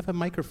 do we have a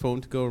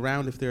microphone to go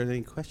around if there are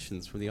any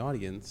questions from the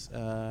audience?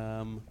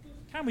 Cam,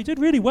 we did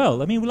really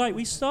well. I mean,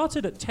 we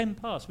started at 10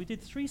 past. We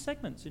did 3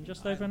 segments in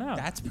just over an hour.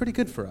 That's pretty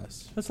good for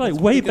us. That's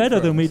way better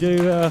than we do.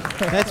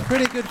 That's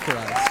pretty good for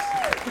us.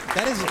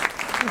 That is.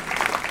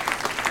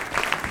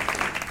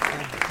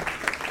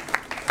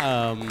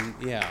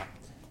 Yeah.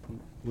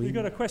 We've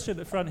got a question at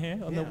the front here,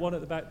 on the one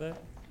at the back there.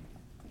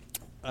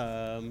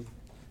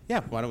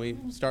 Yeah. Why don't we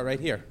start right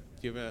here?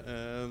 Do you have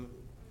a?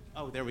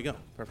 There we go.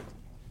 Perfect.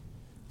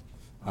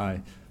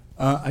 Hi.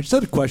 I just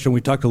had a question.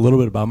 We talked a little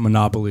bit about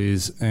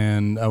monopolies,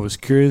 and I was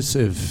curious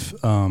if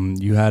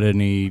you had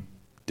any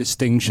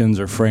distinctions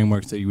or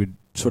frameworks that you would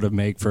sort of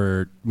make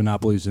for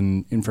monopolies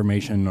in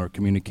information or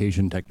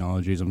communication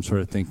technologies. I'm sort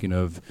of thinking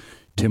of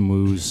Tim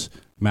Wu's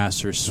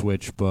Master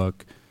Switch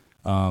book,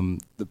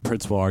 the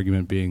principal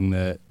argument being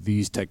that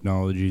these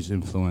technologies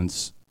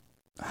influence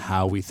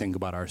how we think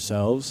about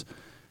ourselves.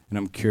 And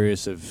I'm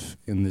curious if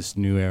in this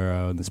new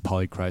era, in this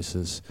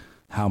polycrisis,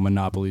 how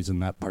monopolies in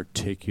that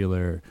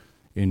particular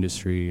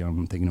industry,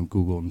 I'm thinking of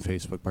Google and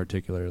Facebook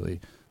particularly,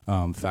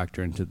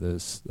 factor into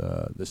this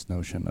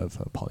notion of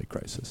a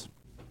polycrisis.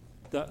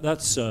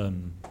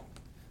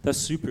 That's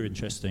super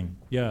interesting.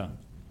 Yeah.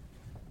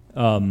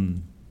 I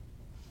mean,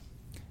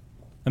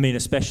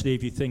 especially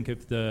if you think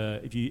of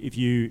if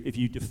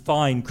you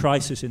define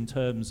crisis in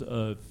terms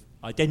of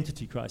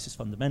identity crisis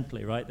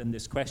fundamentally, right? Then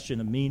this question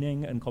of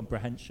meaning and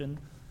comprehension,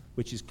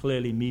 which is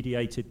clearly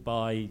mediated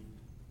by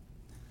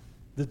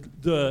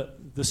the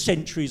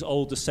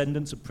centuries-old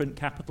descendants of print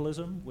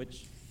capitalism,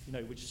 which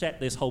set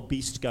this whole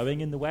beast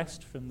going in the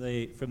West from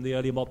the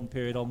early modern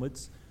period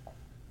onwards,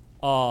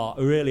 are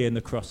really in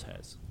the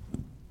crosshairs.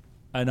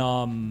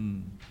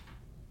 And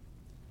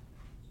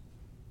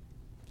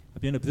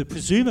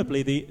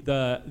presumably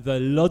the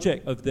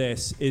logic of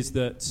this is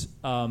that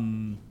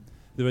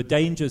there are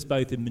dangers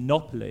both in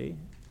monopoly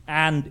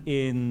and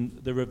in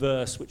the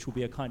reverse, which will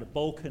be a kind of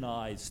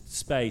balkanized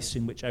space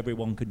in which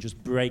everyone can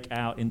just break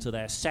out into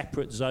their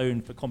separate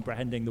zone for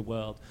comprehending the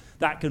world.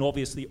 That can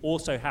obviously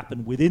also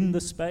happen within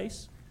the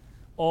space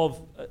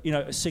of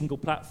a single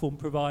platform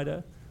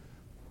provider.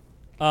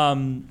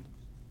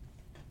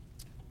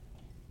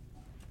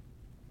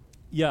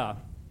 Yeah.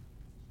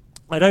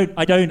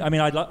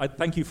 I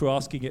thank you for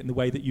asking it in the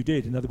way that you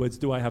did. In other words,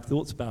 do I have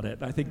thoughts about it?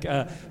 I think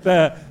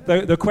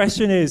the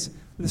question is,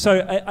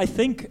 so I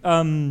think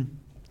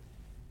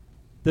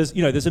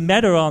there's a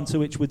meta answer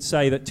which would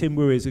say that Tim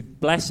Wu is a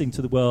blessing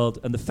to the world,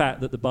 and the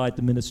fact that the Biden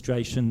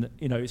administration,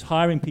 is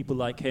hiring people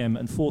like him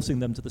and forcing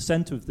them to the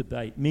center of the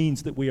debate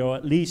means that we are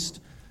at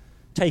least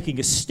taking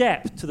a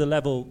step to the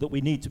level that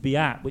we need to be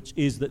at, which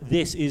is that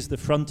this is the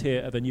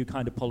frontier of a new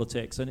kind of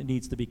politics and it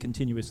needs to be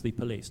continuously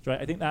policed, right?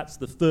 I think that's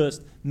the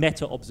first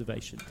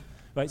meta-observation,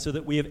 right? So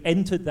that we have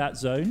entered that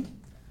zone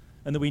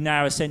and that we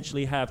now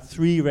essentially have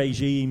 3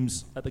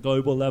 regimes at the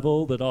global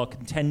level that are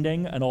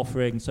contending and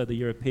offering, so the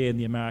European,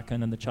 the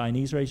American, and the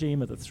Chinese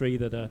regime are the 3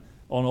 that are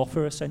on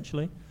offer,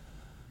 essentially.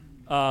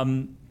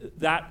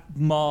 That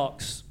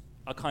marks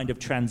a kind of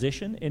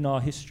transition in our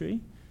history.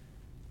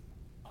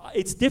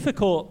 It's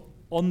difficult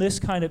on this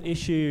kind of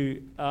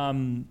issue,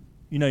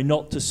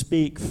 not to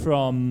speak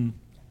from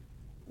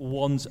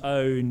one's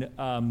own.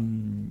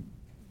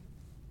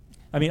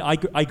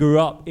 I grew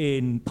up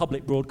in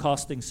public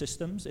broadcasting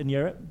systems in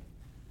Europe,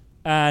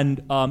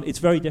 and it's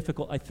very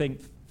difficult, I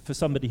think, for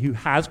somebody who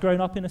has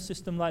grown up in a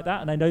system like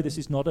that, and I know this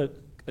is not a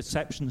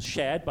perception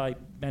shared by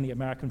many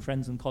American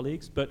friends and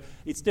colleagues, but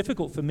it's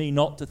difficult for me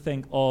not to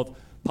think of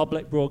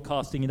public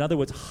broadcasting, in other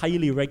words,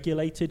 highly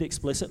regulated,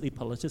 explicitly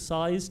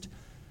politicized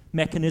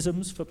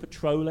mechanisms for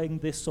patrolling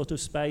this sort of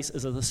space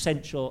as an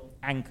essential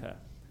anchor.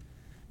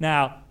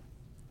 Now,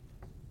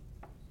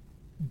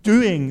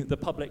 doing the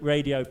public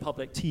radio,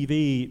 public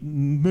TV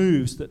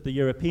moves that the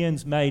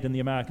Europeans made and the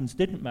Americans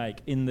didn't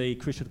make in the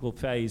critical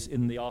phase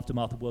in the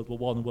aftermath of World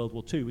War I and World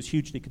War II was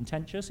hugely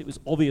contentious. It was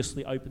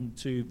obviously open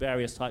to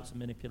various types of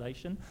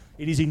manipulation.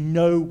 It is in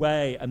no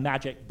way a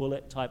magic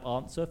bullet type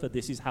answer for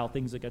this is how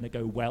things are going to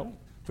go well,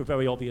 for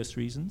very obvious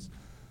reasons.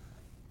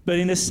 But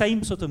in the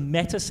same sort of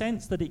meta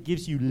sense that it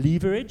gives you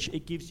leverage,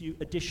 it gives you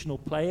additional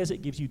players,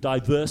 it gives you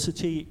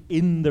diversity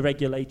in the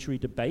regulatory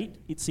debate,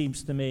 it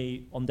seems to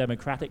me on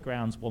democratic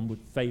grounds one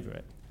would favor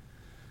it.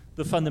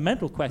 the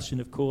fundamental question,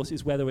 of course,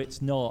 is whether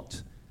it's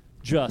not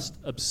just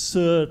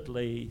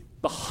absurdly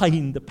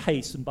behind the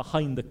pace and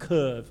behind the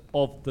curve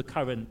of the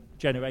current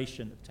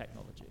generation of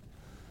technology.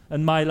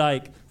 And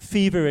my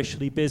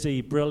feverishly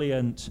busy,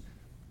 brilliant,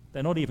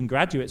 they're not even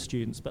graduate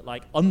students, but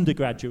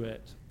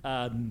undergraduate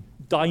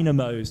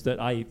dynamos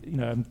that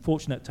I'm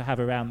fortunate to have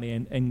around me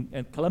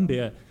in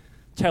Columbia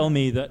tell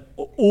me that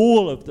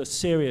all of the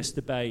serious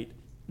debate,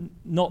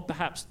 not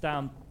perhaps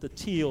down the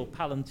Thiel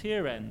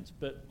Palantir end,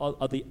 but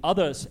at the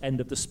other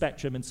end of the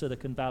spectrum in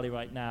Silicon Valley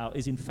right now,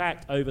 is in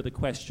fact over the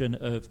question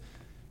of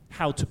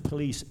how to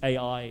police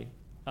AI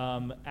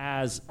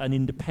as an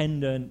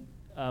independent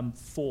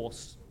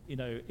force,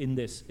 in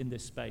this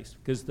space.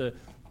 Because the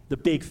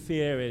big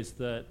fear is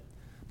that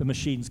the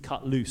machines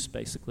cut loose,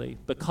 basically,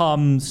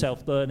 become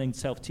self-learning,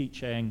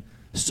 self-teaching,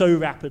 so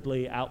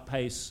rapidly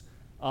outpace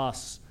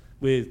us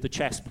with the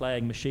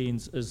chess-playing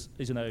machines as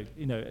the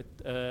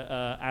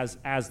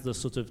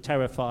sort of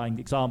terrifying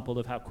example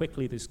of how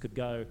quickly this could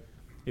go.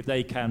 If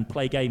they can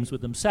play games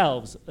with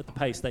themselves at the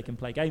pace they can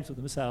play games with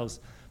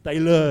themselves, they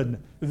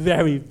learn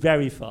very,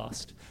 very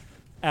fast.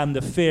 And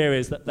the fear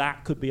is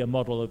that could be a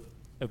model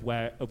of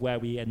where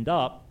we end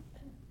up.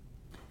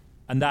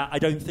 And that I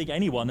don't think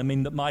anyone,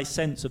 that my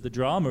sense of the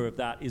drama of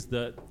that is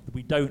that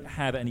we don't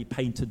have any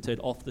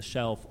patented,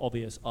 off-the-shelf,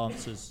 obvious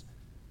answers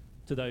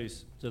to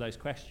those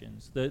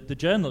questions. The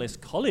journalist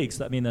colleagues,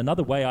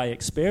 another way I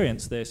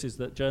experience this is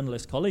that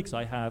journalist colleagues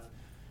I have,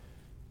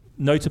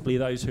 notably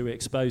those who are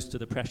exposed to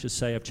the pressures,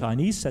 say, of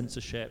Chinese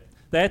censorship,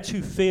 their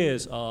two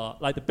fears are,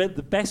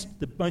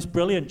 the most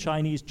brilliant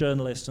Chinese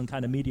journalists and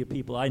kind of media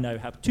people I know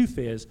have two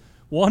fears.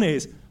 One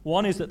is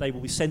that they will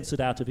be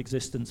censored out of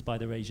existence by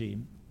the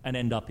regime and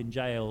end up in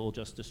jail or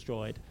just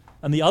destroyed.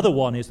 And the other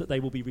one is that they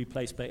will be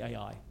replaced by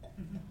AI.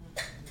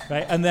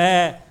 Right? And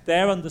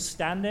their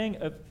understanding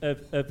of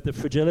the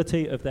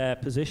fragility of their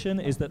position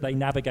is that they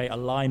navigate a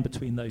line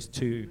between those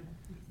two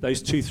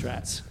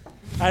threats.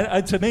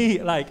 And to me,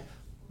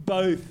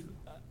 both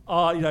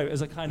are,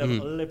 as a kind of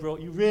a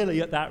liberal, you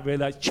really at that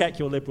realize, check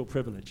your liberal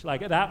privilege.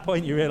 At that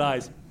point you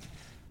realize,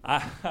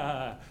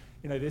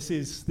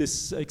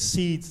 this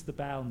exceeds the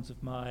bounds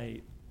of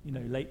my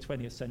late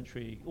 20th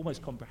century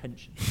almost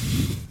comprehension.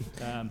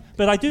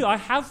 But I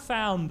have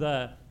found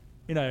the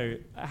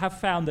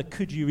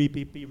could you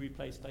be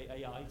replaced by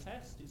AI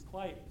test is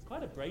quite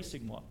a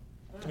bracing one.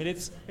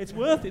 It's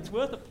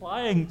worth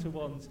applying to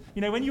one's.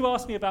 When you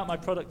ask me about my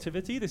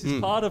productivity, this is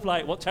part of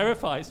what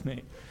terrifies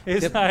me.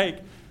 It's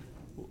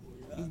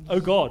oh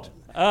God.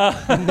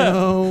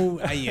 No,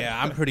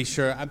 I'm pretty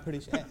sure.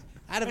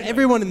 Out of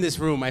everyone in this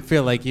room, I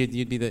feel like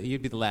you'd be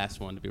the last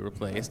one to be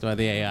replaced by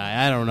the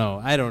AI. I don't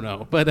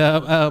know, but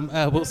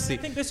we'll see. I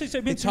think this is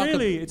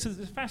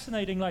it's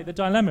fascinating, the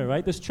dilemma,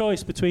 right? This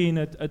choice between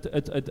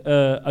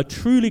a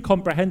truly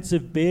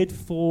comprehensive bid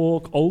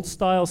for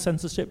old-style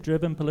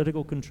censorship-driven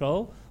political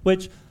control,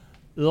 which,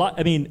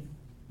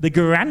 the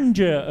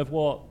grandeur of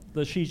what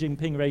the Xi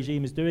Jinping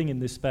regime is doing in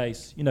this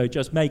space,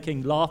 just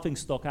making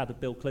laughingstock out of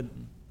Bill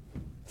Clinton.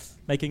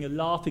 Making a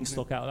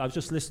laughingstock out. I was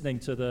just listening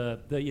to the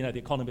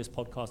Economist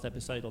podcast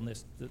episode on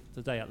this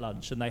today at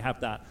lunch, and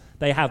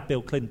they have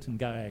Bill Clinton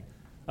going,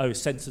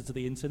 censor to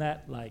the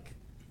internet,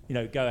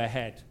 go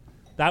ahead.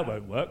 That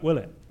won't work, will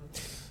it?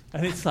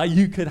 And it's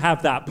you could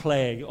have that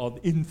playing on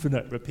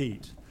infinite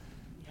repeat,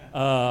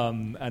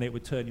 and it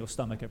would turn your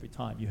stomach every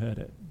time you heard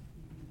it.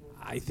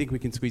 I think we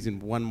can squeeze in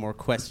one more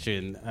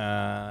question.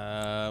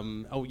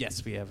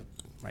 Yes, we have.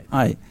 Right.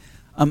 Hi.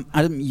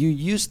 Adam, you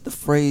used the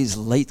phrase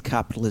late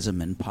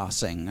capitalism in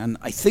passing, and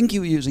I think you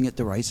were using it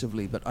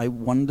derisively, but I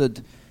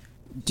wondered,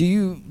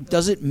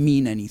 does it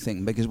mean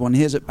anything? Because one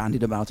hears it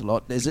bandied about a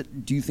lot.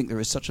 Do you think there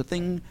is such a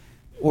thing,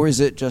 or is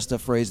it just a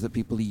phrase that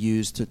people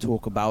use to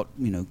talk about,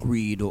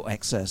 greed or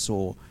excess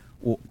or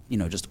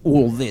just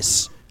all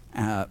this,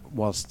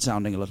 whilst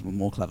sounding a little bit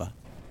more clever?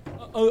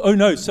 Oh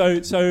no.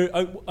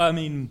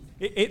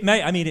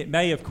 It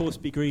may of course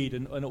be greed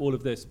and all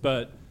of this,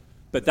 but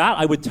that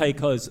I would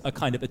take as a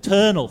kind of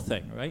eternal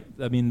thing, right?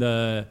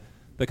 The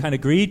kind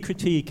of greed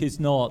critique is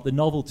not the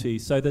novelty.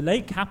 So the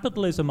late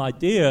capitalism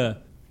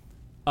idea,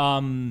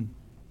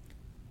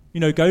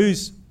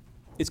 goes.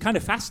 It's kind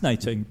of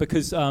fascinating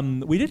because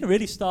we didn't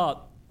really start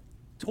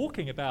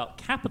talking about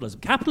capitalism.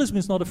 Capitalism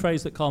is not a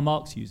phrase that Karl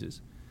Marx uses,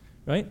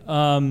 right?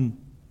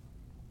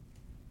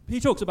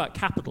 He talks about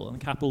capital and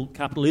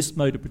capitalist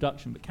mode of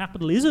production, but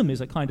capitalism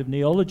is a kind of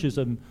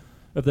neologism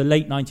of the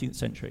late 19th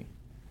century.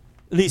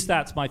 At least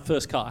that's my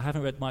first cut. I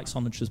haven't read Mike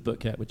Sonnensche's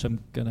book yet, which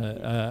I'm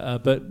gonna.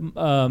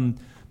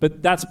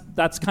 But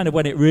that's kind of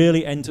when it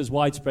really enters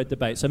widespread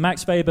debate. So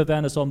Max Weber,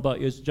 Werner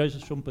Sonnenberg,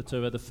 Joseph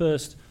Schumpeter are the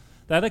first.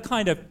 They're the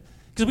kind of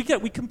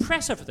because we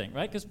compress everything,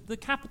 right? Because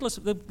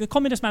the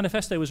Communist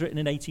Manifesto was written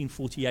in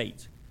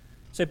 1848.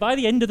 So by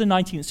the end of the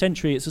 19th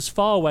century, it's as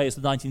far away as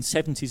the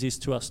 1970s is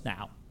to us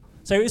now.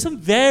 So it's some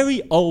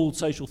very old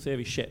social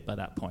theory shit by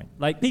that point.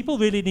 People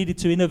really needed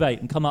to innovate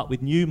and come up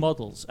with new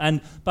models.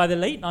 And by the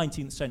late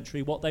 19th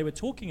century, what they were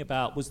talking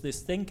about was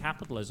this thing,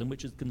 capitalism,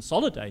 which is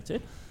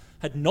consolidated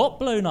had not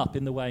blown up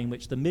in the way in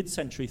which the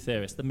mid-century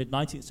theorists, the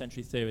mid-19th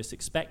century theorists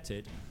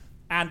expected,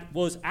 and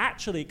was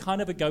actually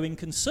kind of a going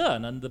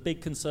concern. And the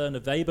big concern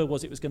of Weber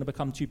was it was going to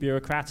become too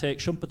bureaucratic.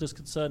 Schumpeter's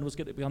concern was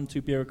going to become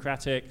too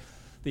bureaucratic.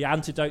 The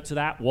antidote to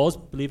that was,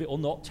 believe it or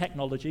not,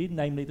 technology,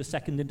 namely the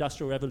second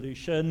industrial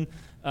revolution,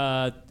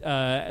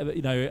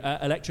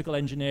 electrical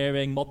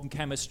engineering, modern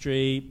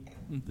chemistry,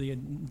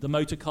 the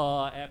motor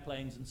car,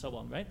 airplanes, and so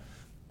on, right?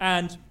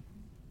 And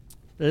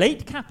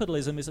late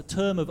capitalism is a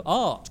term of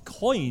art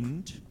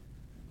coined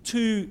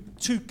to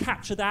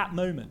capture that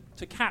moment,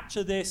 to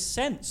capture this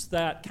sense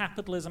that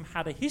capitalism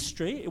had a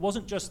history. It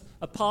wasn't just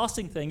a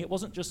passing thing. It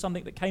wasn't just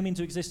something that came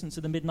into existence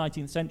in the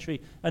mid-19th century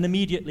and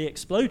immediately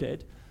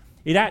exploded.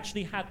 It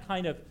actually had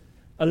kind of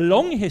a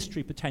long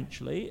history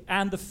potentially,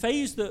 and the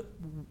phase that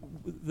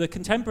the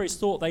contemporaries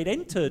thought they'd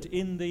entered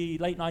in the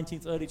late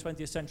 19th, early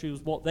 20th century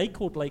was what they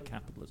called late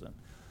capitalism.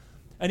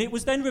 And it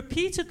was then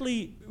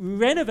repeatedly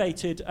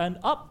renovated and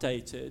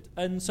updated.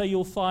 And so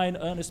you'll find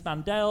Ernest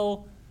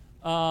Mandel,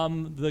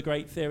 the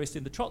great theorist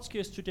in the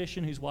Trotskyist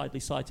tradition, who's widely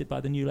cited by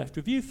the New Left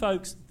Review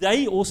folks,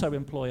 they also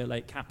employ a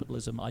late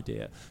capitalism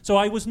idea. So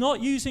I was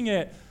not using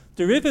it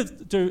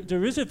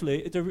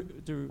derisively.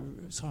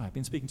 Sorry, I've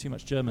been speaking too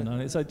much German.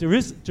 It's like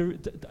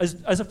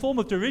as a form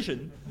of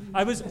derision.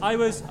 I was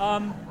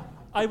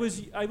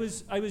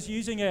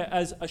using it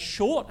as a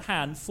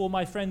shorthand for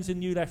my friends in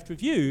New Left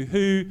Review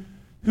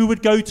who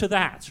would go to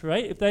that,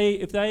 right? If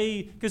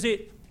they because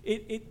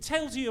it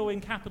tells you in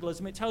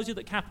capitalism, it tells you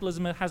that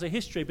capitalism has a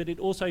history, but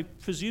it also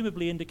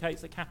presumably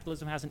indicates that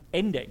capitalism has an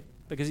ending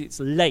because it's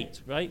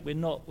late, right?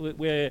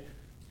 We're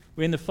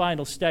in the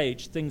final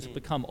stage. Things have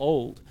become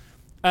old.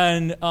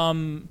 And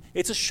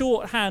it's a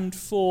shorthand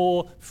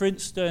for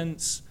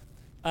instance,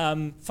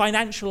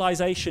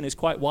 financialization is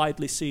quite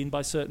widely seen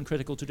by certain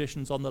critical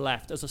traditions on the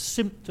left as a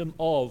symptom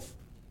of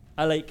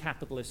a late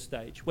capitalist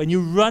stage. When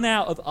you run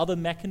out of other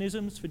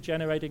mechanisms for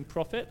generating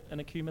profit and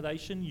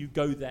accumulation, you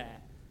go there.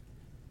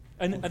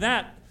 And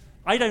that,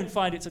 I don't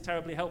find it's a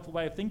terribly helpful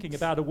way of thinking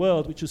about a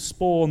world which has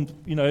spawned,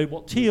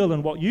 what Thiel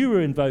and what you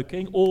were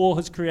invoking, or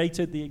has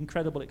created the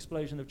incredible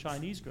explosion of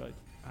Chinese growth.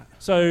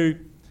 So,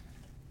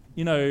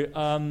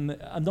 I'm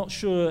not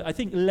sure. I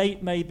think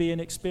late may be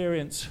an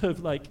experience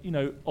of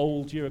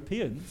old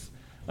Europeans,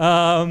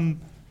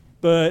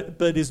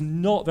 but is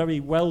not very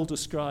well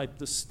described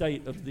the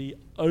state of the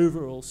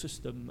overall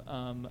system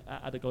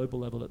at a global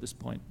level at this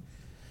point.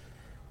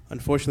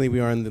 Unfortunately, we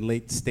are in the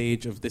late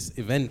stage of this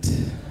event,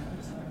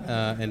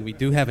 and we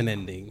do have an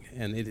ending,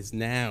 and it is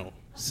now.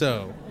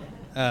 So,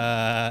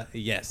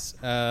 yes,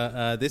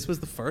 this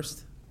was the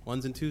first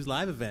Ones and Twos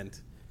live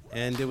event,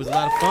 and it was a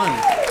lot of fun.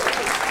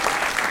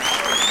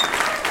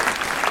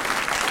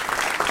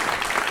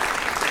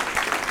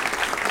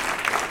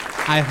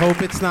 I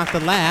hope it's not the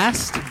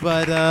last,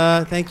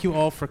 but thank you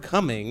all for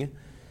coming.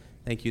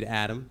 Thank you to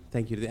Adam.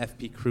 Thank you to the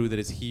FP crew that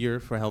is here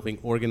for helping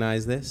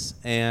organize this.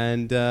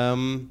 And,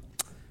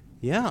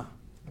 yeah,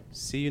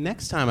 see you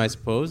next time, I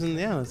suppose. And,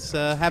 yeah, let's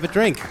have a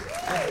drink.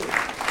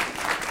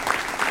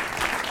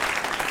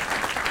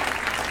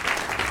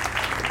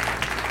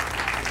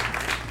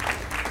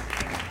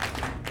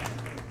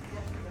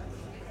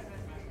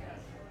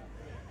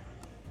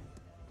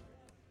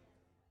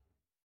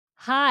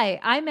 Hi,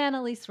 I'm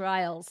Annalise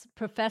Riles,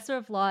 professor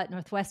of law at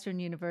Northwestern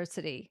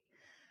University.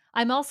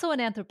 I'm also an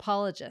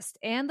anthropologist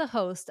and the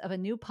host of a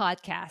new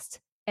podcast,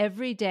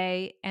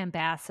 Everyday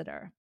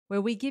Ambassador,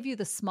 where we give you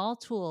the small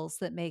tools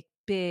that make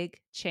big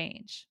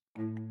change.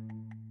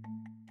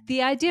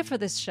 The idea for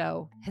this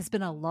show has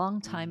been a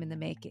long time in the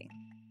making.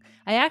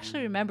 I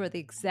actually remember the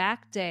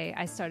exact day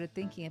I started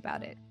thinking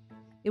about it.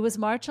 It was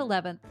March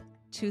 11th,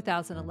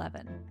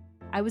 2011.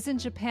 I was in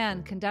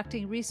Japan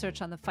conducting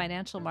research on the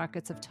financial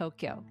markets of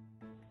Tokyo.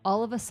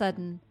 All of a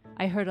sudden,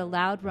 I heard a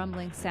loud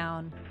rumbling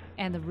sound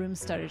and the room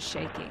started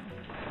shaking.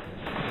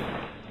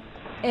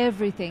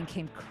 Everything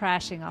came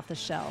crashing off the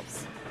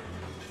shelves.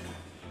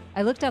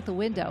 I looked out the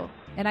window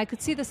and I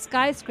could see the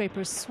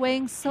skyscrapers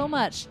swaying so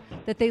much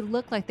that they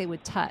looked like they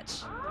would touch.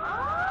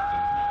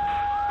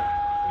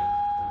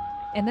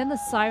 And then the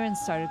sirens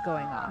started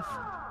going off.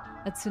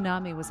 A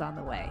tsunami was on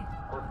the way.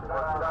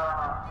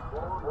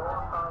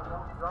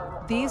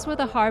 These were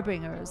the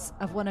harbingers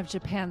of one of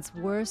Japan's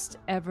worst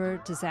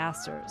ever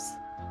disasters,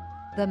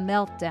 the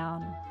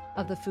meltdown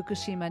of the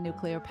Fukushima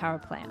nuclear power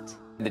plant.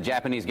 The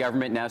Japanese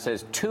government now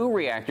says 2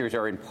 reactors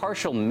are in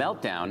partial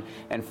meltdown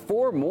and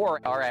 4 more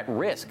are at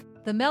risk.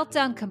 The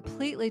meltdown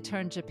completely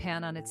turned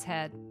Japan on its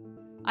head.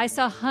 I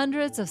saw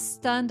hundreds of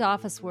stunned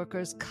office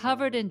workers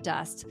covered in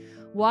dust,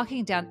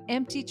 walking down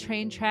empty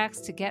train tracks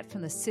to get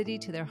from the city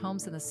to their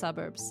homes in the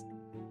suburbs.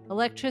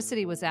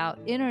 Electricity was out,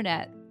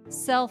 internet,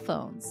 cell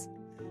phones.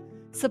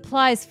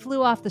 Supplies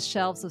flew off the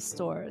shelves of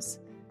stores.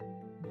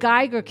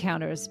 Geiger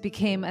counters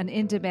became an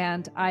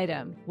in-demand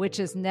item, which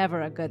is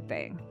never a good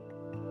thing.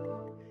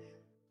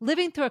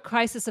 Living through a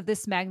crisis of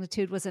this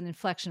magnitude was an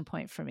inflection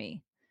point for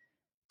me.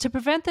 To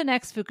prevent the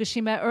next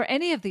Fukushima or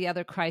any of the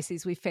other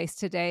crises we face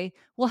today,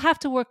 we'll have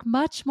to work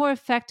much more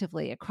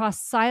effectively across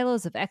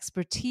silos of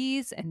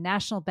expertise and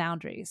national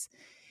boundaries.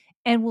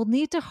 And we'll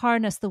need to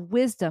harness the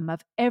wisdom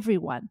of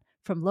everyone,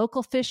 from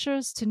local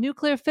fishers to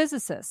nuclear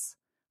physicists,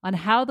 on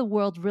how the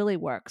world really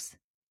works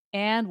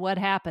and what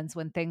happens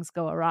when things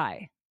go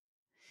awry.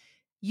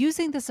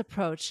 Using this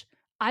approach,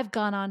 I've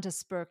gone on to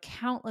spur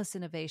countless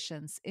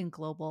innovations in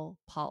global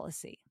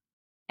policy.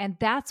 And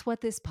that's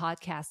what this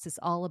podcast is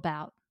all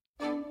about.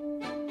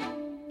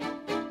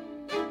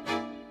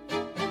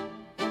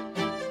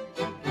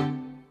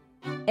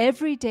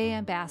 Everyday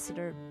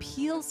Ambassador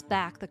peels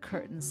back the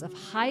curtains of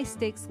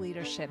high-stakes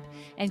leadership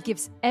and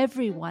gives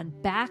everyone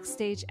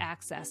backstage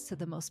access to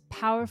the most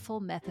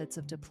powerful methods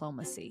of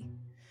diplomacy.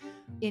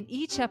 In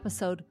each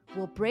episode,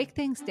 we'll break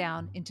things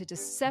down into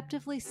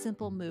deceptively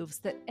simple moves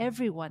that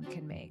everyone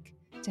can make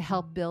to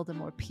help build a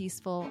more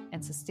peaceful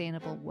and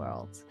sustainable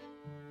world.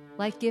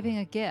 Like giving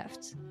a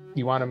gift.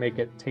 You want to make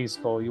it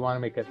tasteful. You want to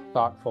make it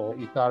thoughtful.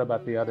 You thought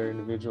about the other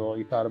individual.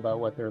 You thought about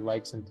what their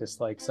likes and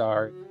dislikes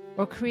are.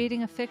 Or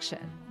creating a fiction.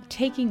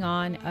 Taking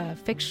on a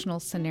fictional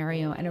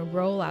scenario and a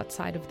role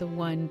outside of the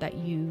one that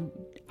you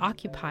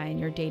occupy in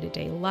your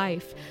day-to-day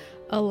life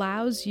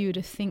allows you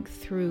to think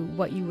through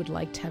what you would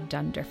like to have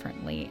done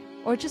differently.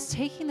 Or just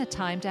taking the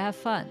time to have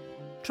fun.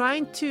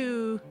 Trying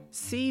to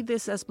see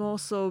this as more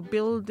so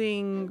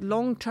building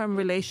long-term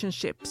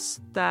relationships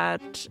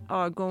that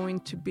are going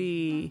to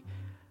be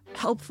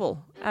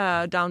helpful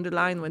down the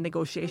line when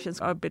negotiations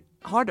are a bit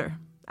harder,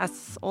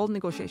 as all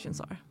negotiations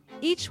are.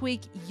 Each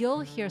week,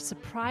 you'll hear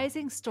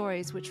surprising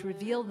stories which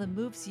reveal the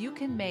moves you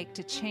can make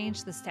to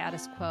change the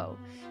status quo,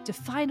 to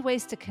find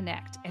ways to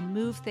connect and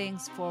move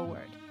things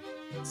forward.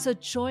 So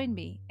join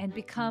me and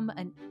become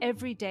an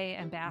everyday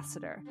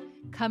ambassador,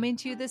 coming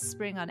to you this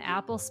spring on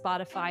Apple,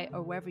 Spotify,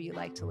 or wherever you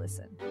like to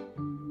listen.